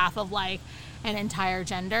on behalf of like an entire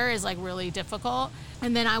gender is like really difficult.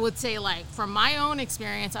 And then I would say like from my own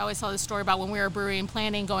experience, I always tell this story about when we were brewing and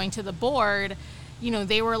planning going to the board, you know,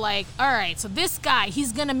 they were like, all right, so this guy,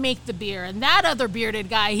 he's going to make the beer, and that other bearded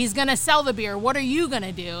guy, he's going to sell the beer. What are you going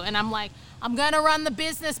to do? And I'm like, I'm going to run the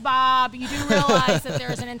business, Bob. You do realize that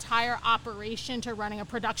there's an entire operation to running a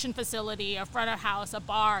production facility, a front of house, a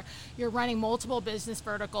bar. You're running multiple business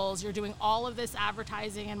verticals. You're doing all of this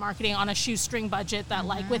advertising and marketing on a shoestring budget that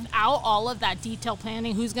like without all of that detailed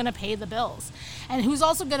planning, who's going to pay the bills? And who's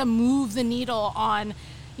also going to move the needle on,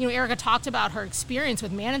 you know, Erika talked about her experience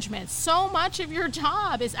with management. So much of your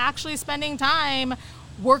job is actually spending time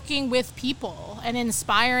working with people and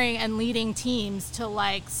inspiring and leading teams to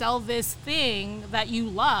like sell this thing that you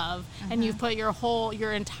love and you've put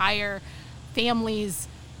your entire family's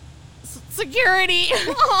security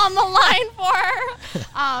on the line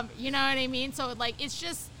for. You know what I mean? So like, it's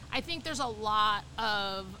just, I think there's a lot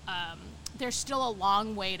of, there's still a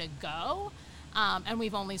long way to go. And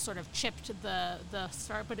we've only sort of chipped the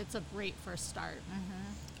start, but it's a great first start.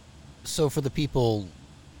 So for the people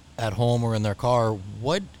at home or in their car,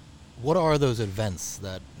 what are those events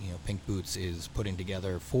that, you know, Pink Boots is putting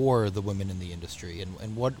together for the women in the industry,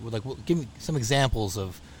 and what give me some examples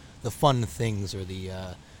of the fun things or the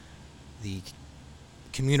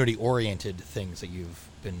community oriented things that you've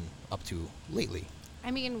been up to lately? I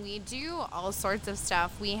mean, we do all sorts of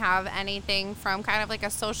stuff. We have anything from kind of like a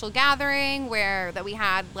social gathering that we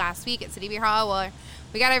had last week at City Beer Hall, where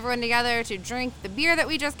we got everyone together to drink the beer that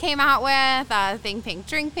we just came out with, Think Pink,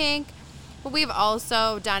 Drink Pink. But we've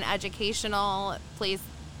also done educational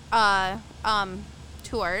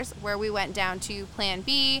tours where we went down to Plan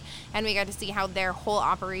B and we got to see how their whole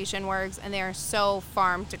operation works. And they're so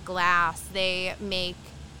farm to glass. They make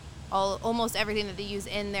almost everything that they use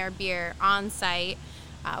in their beer on site.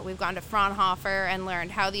 We've gone to Fraunhofer and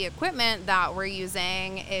learned how the equipment that we're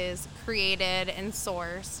using is created and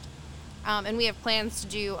sourced. And we have plans to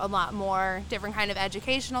do a lot more different kind of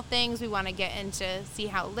educational things. We want to get into see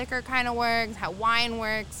how liquor kind of works, how wine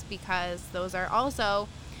works, because those are also,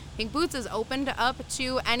 Pink Boots is opened up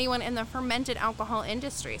to anyone in the fermented alcohol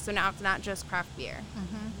industry. So now it's not just craft beer.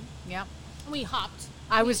 Yep. We hopped.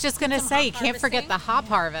 I was just going to say, you can't forget the hop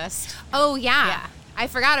harvest. Oh, yeah. I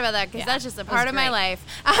forgot about that because that's just a part of my life.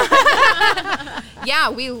 Yeah,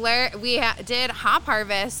 we did hop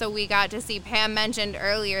harvest, so we got to see, Pam mentioned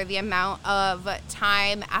earlier, the amount of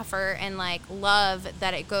time, effort, and like love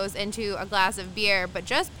that it goes into a glass of beer. But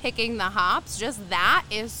just picking the hops, just that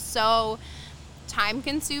is so time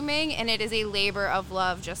consuming, and it is a labor of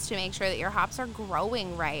love just to make sure that your hops are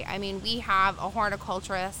growing right. I mean, we have a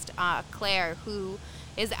horticulturist, Claire, who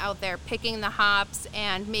is out there picking the hops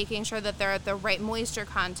and making sure that they're at the right moisture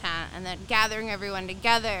content, and then gathering everyone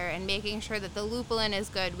together and making sure that the lupulin is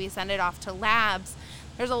good. We send it off to labs.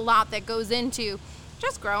 There's a lot that goes into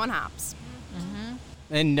just growing hops.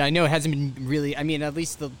 And I know it hasn't been really, I mean, at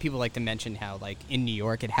least the people like to mention how, like, in New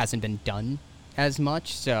York, it hasn't been done as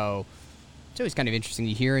much. So it's always kind of interesting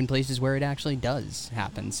to hear in places where it actually does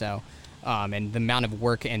happen. So, and the amount of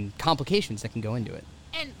work and complications that can go into it.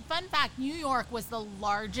 And fun fact, New York was the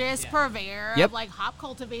largest purveyor of like hop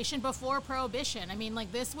cultivation before Prohibition. I mean,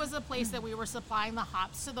 like, this was a place that we were supplying the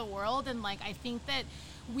hops to the world. And like, I think that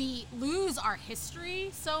we lose our history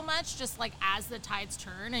so much just like as the tides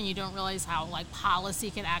turn, and you don't realize how like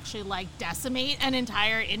policy can actually like decimate an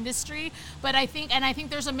entire industry. But I think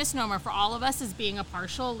there's a misnomer for all of us as being a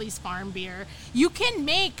partial, at least farm beer. You can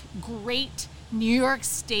make great New York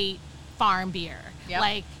State farm beer.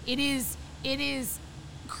 Like, it is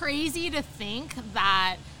crazy to think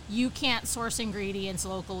that you can't source ingredients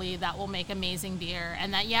locally that will make amazing beer,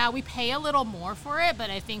 and that we pay a little more for it, but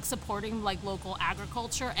I think supporting like local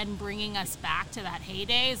agriculture and bringing us back to that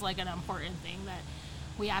heyday is like an important thing that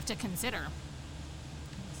we have to consider.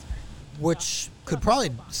 Which could probably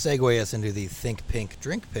segue us into the Think Pink,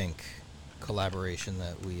 Drink Pink collaboration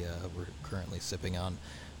that we're currently sipping on,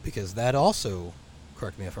 because that also,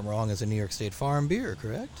 correct me if I'm wrong, is a New York State farm beer,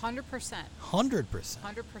 correct? 100%. 100%.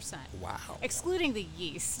 100%. Wow. Excluding the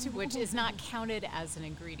yeast, which is not counted as an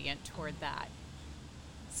ingredient toward that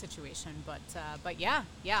situation. But yeah,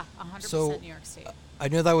 100% So, New York State. I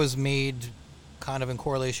know that was made kind of in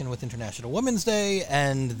correlation with International Women's Day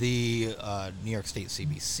and the New York State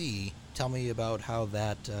CBC. Tell me about how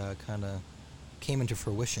that kind of came into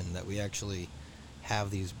fruition, that we actually have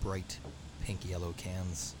these bright pink yellow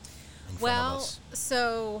cans in front of us.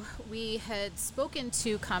 So we had spoken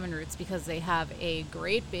to Common Roots because they have a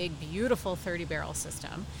great big beautiful 30 barrel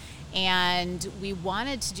system, and we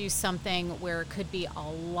wanted to do something where it could be a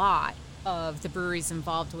lot of the breweries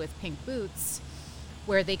involved with Pink Boots,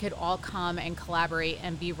 where they could all come and collaborate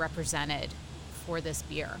and be represented for this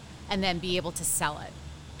beer and then be able to sell it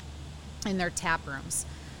in their tap rooms.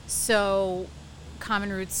 So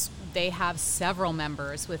Common Roots, they have several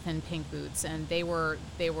members within Pink Boots, and they were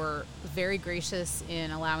very gracious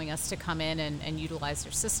in allowing us to come in and utilize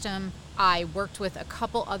their system. I worked with a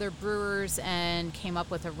couple other brewers and came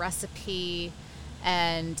up with a recipe,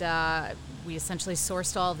 and we essentially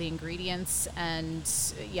sourced all the ingredients, and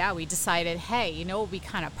we decided, hey, you know what would be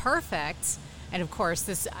kind of perfect, and of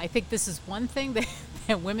course I think this is one thing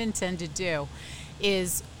that women tend to do,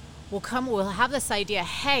 is we'll have this idea,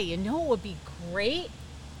 hey, you know what would be great,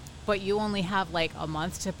 but you only have like a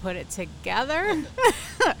month to put it together.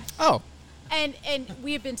 Oh. And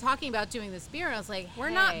we have been talking about doing this beer, and I was like, We're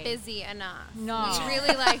not busy enough. No. We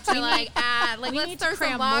really like to add, we let's need to throw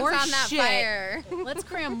cram some logs more on that shit. fire. Let's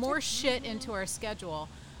cram more shit into our schedule.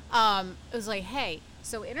 It was like, hey,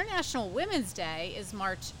 so International Women's Day is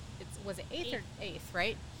March, was it 8th or 8th,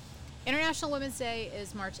 right? International Women's Day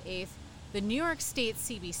is March 8th. The New York State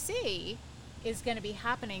CBC is going to be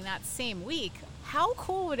happening that same week. How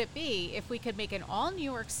cool would it be if we could make an all New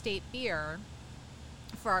York State beer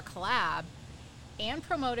for our collab and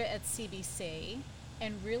promote it at CBC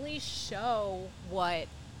and really show what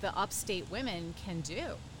the upstate women can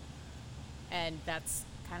do? And that's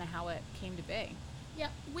kind of how it came to be. Yeah,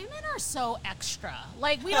 women are so extra.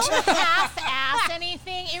 Like, we don't half-ass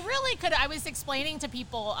anything. It really could. I was explaining to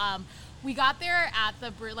people, we got there at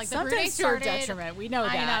the brew, like the brew day Sometimes to our started. detriment. We know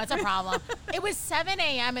that. I know, it's a problem. It was 7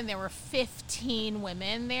 a.m. and there were 15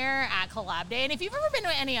 women there at Collab Day. And if you've ever been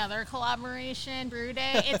to any other collaboration brew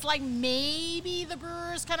day, it's like maybe the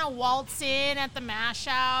brewers kind of waltz in at the mash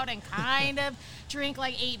out and kind of drink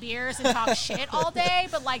like 8 beers and talk shit all day.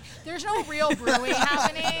 But like, there's no real brewing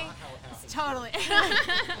happening. Totally.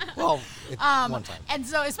 Well, one time. And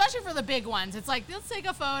so, especially for the big ones, it's like, let's take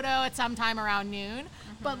a photo at some time around noon.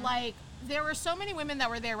 But like, there were so many women that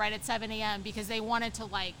were there right at 7 a.m. because they wanted to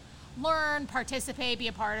like learn, participate, be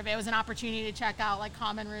a part of it. It was an opportunity to check out like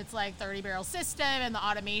Common Roots, like 30 barrel system and the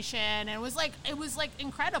automation. And it was like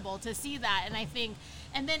incredible to see that. And I think,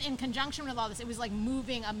 and then in conjunction with all this, it was like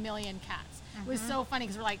moving a million cats. It was so funny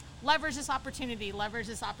because we're like, leverage this opportunity,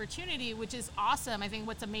 which is awesome. I think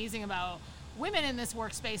what's amazing about women in this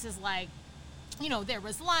workspace is like, you know, there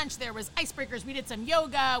was lunch, there was icebreakers, we did some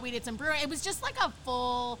yoga, we did some brewing. It was just like a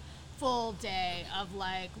full day of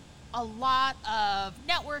like a lot of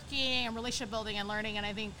networking and relationship building and learning. And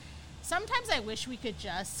I think sometimes I wish we could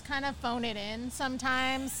just kind of phone it in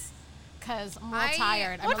sometimes, because I'm real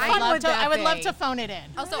tired. I would love to phone it in.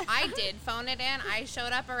 Also, I did phone it in. I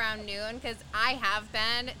showed up around noon because I have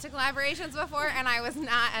been to collaborations before, and I was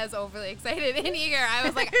not as overly excited and eager. I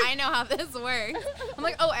was like, I know how this works. I'm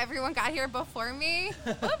like, oh, everyone got here before me?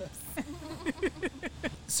 Oops.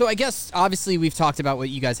 So I guess, obviously, we've talked about what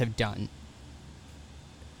you guys have done.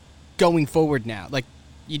 Going forward now, like,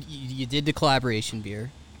 you did the collaboration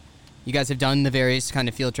beer. You guys have done the various kind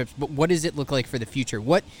of field trips, but what does it look like for the future?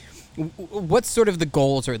 What's sort of the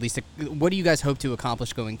goals, or at least what do you guys hope to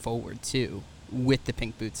accomplish going forward too with the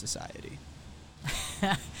Pink Boot Society?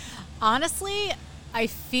 Honestly, I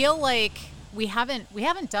feel like we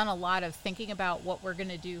haven't done a lot of thinking about what we're going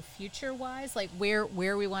to do future wise, like where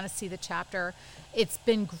we want to see the chapter. It's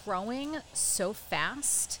been growing so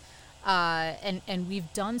fast, and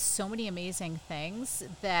we've done so many amazing things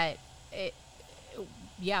that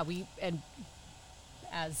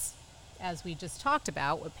as we just talked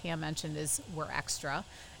about, what Pam mentioned is we're extra.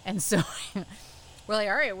 And so we're like,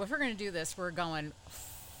 all right, well, if we're going to do this, we're going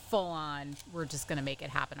full on. We're just going to make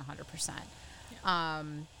it happen 100%. Yeah.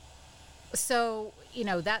 So, you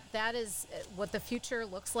know, that is what the future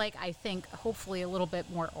looks like. I think hopefully a little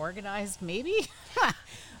bit more organized, maybe.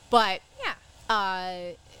 But yeah,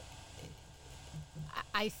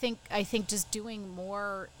 I think just doing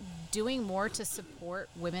more to support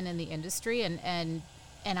women in the industry, and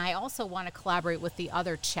I also want to collaborate with the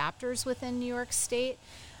other chapters within New York State.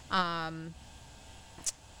 Now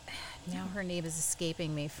her name is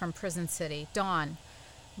escaping me, from Prison City. Dawn,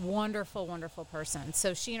 wonderful, wonderful person.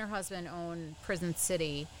 So she and her husband own Prison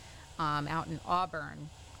City out in Auburn,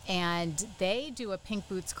 and they do a Pink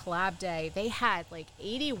Boots collab day. They had like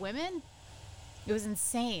 80 women. It was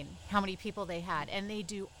insane how many people they had, and they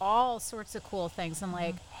do all sorts of cool things. I'm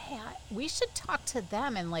like, hey, we should talk to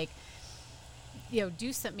them and like, you know,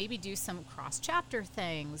 do some cross chapter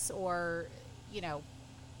things, or, you know,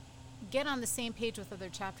 get on the same page with other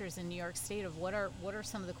chapters in New York State of what are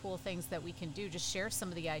some of the cool things that we can do. Just share some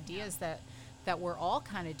of the ideas that we're all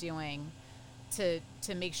kind of doing to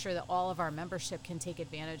make sure that all of our membership can take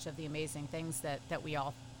advantage of the amazing things that we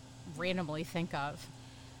all randomly think of.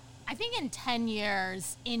 I think in 10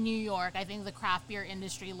 years in New York, I think the craft beer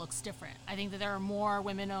industry looks different. I think that there are more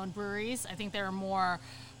women-owned breweries. I think there are more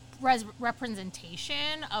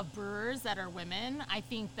representation of brewers that are women. I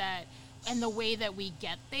think that, and the way that we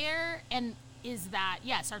get there, and is that,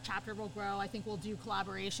 yes, our chapter will grow. I think we'll do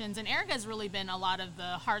collaborations. And Erika's really been a lot of the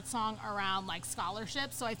heart song around like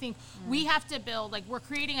scholarships. So I think we have to build, like, we're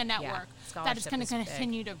creating a network that is going to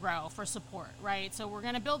continue to grow for support, right? So we're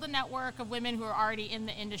going to build a network of women who are already in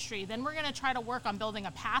the industry. Then we're going to try to work on building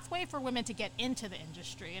a pathway for women to get into the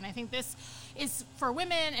industry. And I think this is for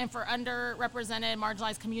women and for underrepresented,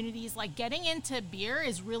 marginalized communities. Like, getting into beer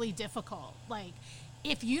is really difficult. Like,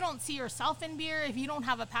 if you don't see yourself in beer, if you don't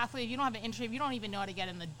have a pathway, if you don't have an entry, if you don't even know how to get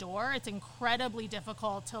in the door, it's incredibly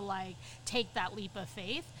difficult to like take that leap of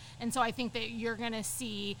faith. And so I think that you're going to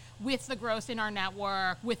see, with the growth in our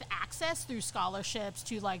network, with access through scholarships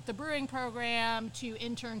to like the brewing program, to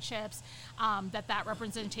internships, that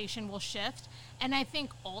representation will shift. And I think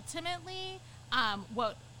ultimately,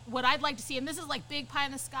 what I'd like to see, and this is like big pie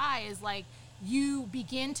in the sky, is like, you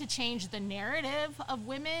begin to change the narrative of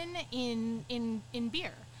women in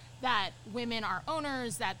beer, that women are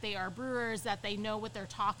owners, that they are brewers, that they know what they're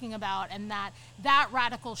talking about, and that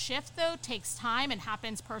radical shift, though, takes time and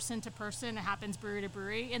happens person to person, it happens brewery to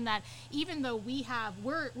brewery, and that even though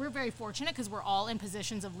we're very fortunate because we're all in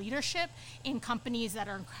positions of leadership in companies that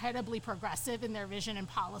are incredibly progressive in their vision and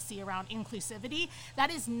policy around inclusivity,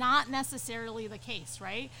 that is not necessarily the case,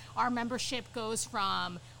 right? Our membership goes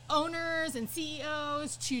from owners and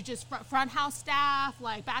CEOs to just front house staff,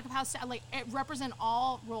 like back of house staff, like it represent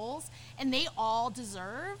all roles, and they all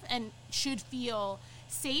deserve and should feel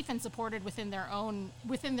safe and supported within their own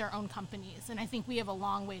companies. And I think we have a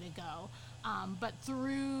long way to go. But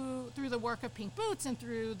through the work of Pink Boots and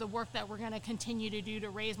through the work that we're going to continue to do to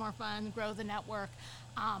raise more funds, grow the network,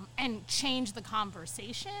 and change the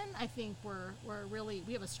conversation, I think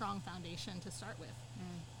we have a strong foundation to start with.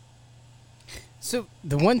 So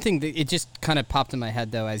the one thing that it just kind of popped in my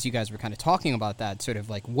head, though, as you guys were kind of talking about that, sort of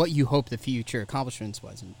like what you hope the future accomplishments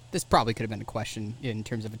was, and this probably could have been a question in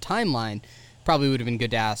terms of a timeline, probably would have been good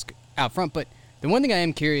to ask out front, but the one thing I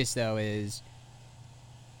am curious, though, is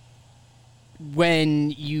when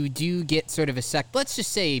you do get sort of let's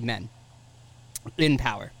just say men in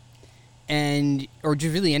power, or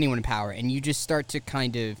just really anyone in power, and you just start to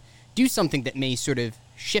kind of do something that may sort of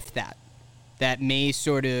shift that may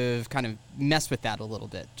sort of kind of mess with that a little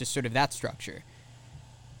bit, just sort of that structure.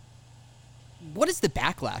 What does the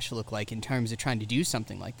backlash look like in terms of trying to do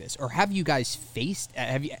something like this? Or have you guys faced,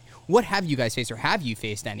 what have you guys faced, or have you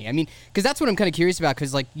faced any? I mean, because that's what I'm kind of curious about,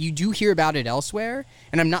 because like you do hear about it elsewhere,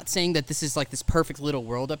 and I'm not saying that this is like this perfect little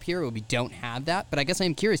world up here where we don't have that, but I guess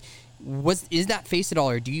I'm curious, is that faced at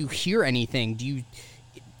all, or do you hear anything?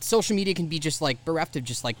 Social media can be just like bereft of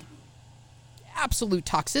just like absolute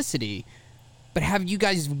toxicity, but have you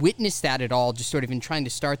guys witnessed that at all, just sort of in trying to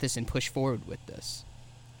start this and push forward with this?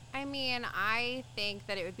 I mean, I think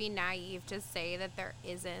that it would be naive to say that there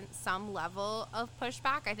isn't some level of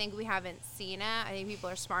pushback. I think we haven't seen it. I think people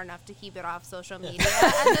are smart enough to keep it off social media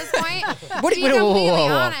at this point.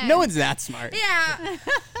 Whoa. No one's that smart. Yeah.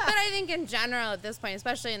 But I think in general at this point,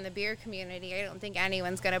 especially in the beer community, I don't think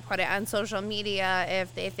anyone's going to put it on social media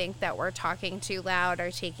if they think that we're talking too loud or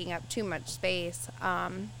taking up too much space.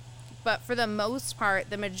 But for the most part,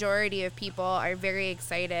 the majority of people are very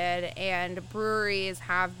excited, and breweries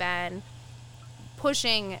have been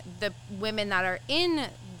pushing the women that are in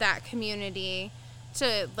that community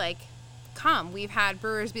to, like, come. We've had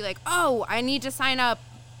brewers be like, oh, I need to sign up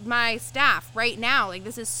my staff right now. Like,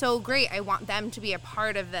 this is so great. I want them to be a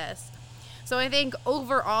part of this. So I think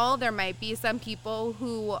overall there might be some people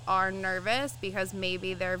who are nervous because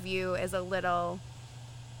maybe their view is a little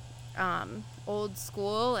old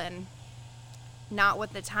school and not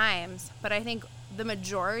with the times. But I think the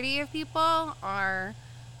majority of people are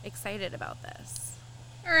excited about this.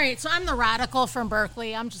 All right, so I'm the radical from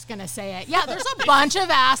Berkeley. I'm just going to say it. Yeah, there's a bunch of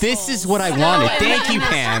assholes. This is what I wanted. Thank you,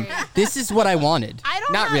 Pam. This is what I wanted. I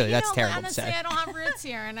don't Not have, really. That's terrible honestly, to say. I don't have roots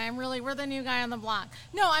here, and we're the new guy on the block.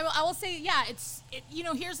 No, I will say, yeah,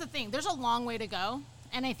 here's the thing. There's a long way to go,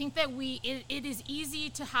 and I think that it is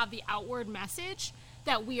easy to have the outward message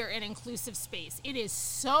that we are an inclusive space. It is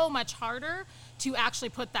so much harder to actually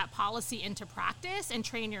put that policy into practice and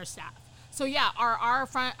train your staff. So yeah, are our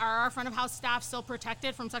front of house staff still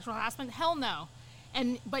protected from sexual harassment? Hell no.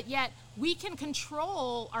 But yet we can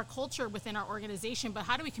control our culture within our organization, but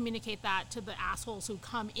how do we communicate that to the assholes who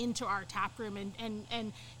come into our tap room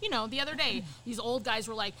and the other day these old guys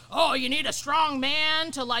were like, oh, you need a strong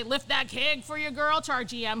man to like lift that keg for your girl, to our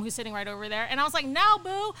GM who's sitting right over there. And I was like, no,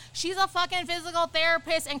 boo, she's a fucking physical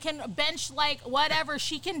therapist and can bench like whatever.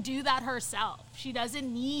 She can do that herself. She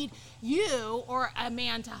doesn't need you or a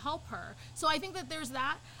man to help her. So I think that there's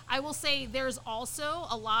that. I will say there's also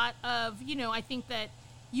a lot of, I think that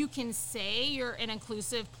you can say you're an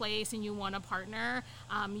inclusive place and you want a partner.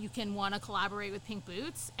 You can want to collaborate with Pink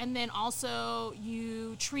Boots. And then also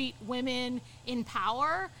you treat women in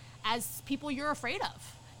power as people you're afraid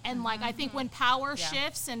of. And like, I think when power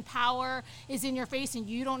shifts and power is in your face and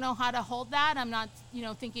you don't know how to hold that, I'm not,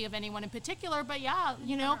 thinking of anyone in particular, but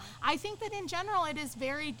I think that in general, it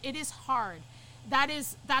is hard.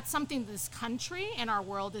 That's something this country and our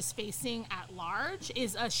world is facing at large,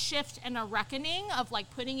 is a shift and a reckoning of like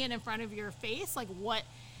putting it in front of your face. Like, what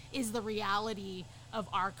is the reality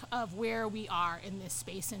of where we are in this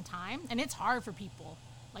space and time? And it's hard for people.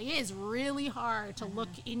 Like, it is really hard to look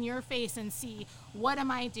in your face and see, what am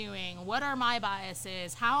I doing? What are my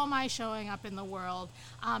biases? How am I showing up in the world?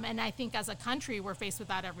 And I think as a country, we're faced with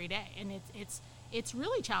that every day. And it's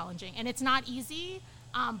really challenging. And it's not easy,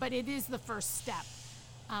 but it is the first step.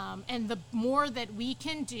 And the more that we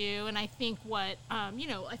can do, and I think what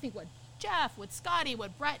Jeff, what Scotty,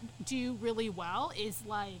 what Brett do really well is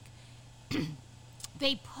like,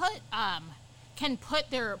 they can put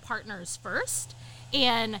their partners first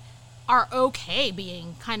and are okay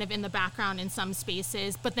being kind of in the background in some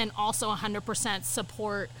spaces, but then also 100%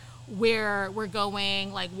 support where we're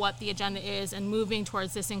going, like what the agenda is, and moving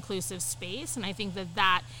towards this inclusive space. And I think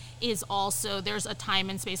that is also, there's a time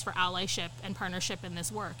and space for allyship and partnership in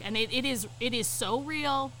this work. And it is so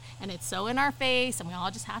real, and it's so in our face, and we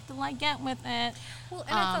all just have to like get with it. Well,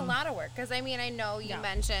 and it's a lot of work, because I mean, I know you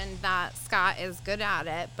mentioned that Scott is good at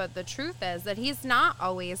it, but the truth is that he's not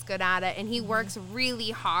always good at it, and he works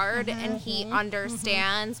really hard, and he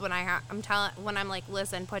understands when I'm like,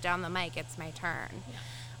 listen, put down the mic, it's my turn.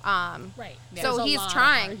 Right. So he's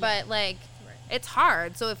trying, but like, it's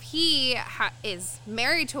hard. So if he is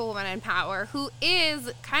married to a woman in power who is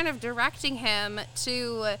kind of directing him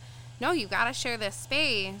to, no, you got to share this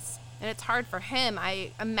space, and it's hard for him,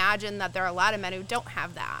 I imagine that there are a lot of men who don't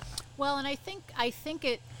have that. Well, and I think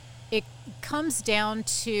it comes down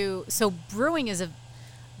to, so brewing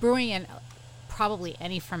and probably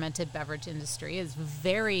any fermented beverage industry is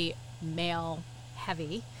very male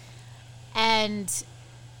heavy, and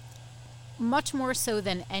much more so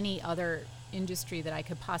than any other industry that I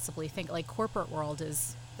could possibly think. Like, corporate world it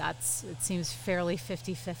seems fairly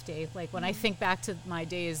 50-50. Like, when I think back to my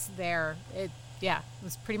days there, it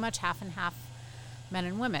was pretty much half and half men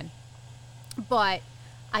and women. But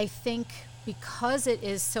I think because it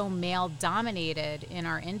is so male dominated in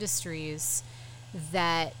our industries,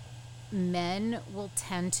 that men will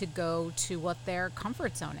tend to go to what their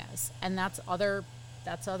comfort zone is, and that's other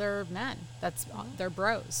men. That's their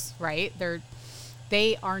bros, right?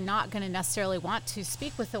 They are not going to necessarily want to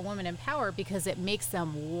speak with a woman in power because it makes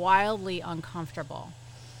them wildly uncomfortable,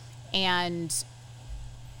 and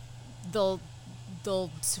they'll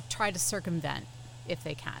try to circumvent if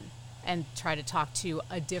they can and try to talk to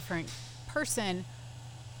a different person,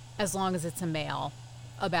 as long as it's a male,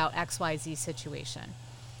 about XYZ situation.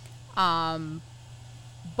 But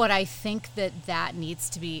I think that needs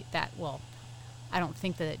to be I don't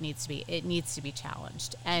think that it needs to be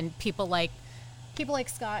challenged. And people like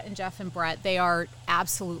Scott and Jeff and Brett, they are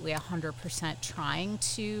absolutely 100% trying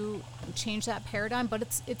to change that paradigm,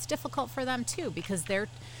 but it's difficult for them too, because they're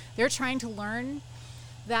trying to learn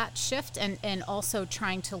that shift and also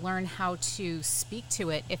trying to learn how to speak to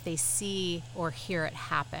it if they see or hear it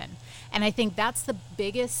happen. And I think that's the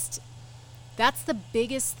biggest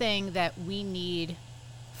thing that we need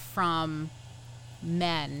from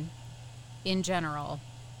men in general,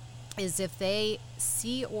 is if they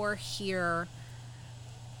see or hear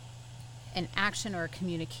an action or a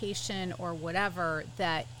communication or whatever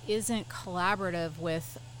that isn't collaborative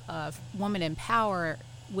with a woman in power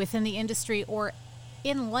within the industry or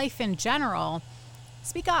in life in general,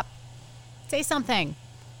 speak up. Say something.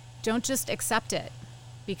 Don't just accept it,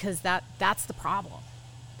 because that's the problem.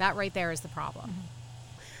 That right there is the problem.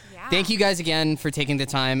 Yeah. Thank you guys again for taking the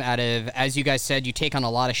time out of, as you guys said, you take on a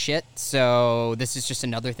lot of shit. So this is just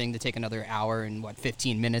another thing to take another hour and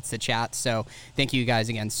 15 minutes to chat. So thank you guys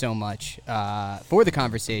again so much for the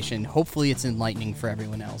conversation. Hopefully it's enlightening for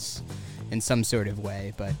everyone else in some sort of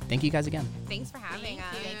way. But thank you guys again. Thanks for having us.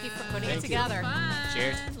 Thank you for putting it together. Fun.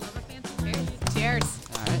 Cheers. Love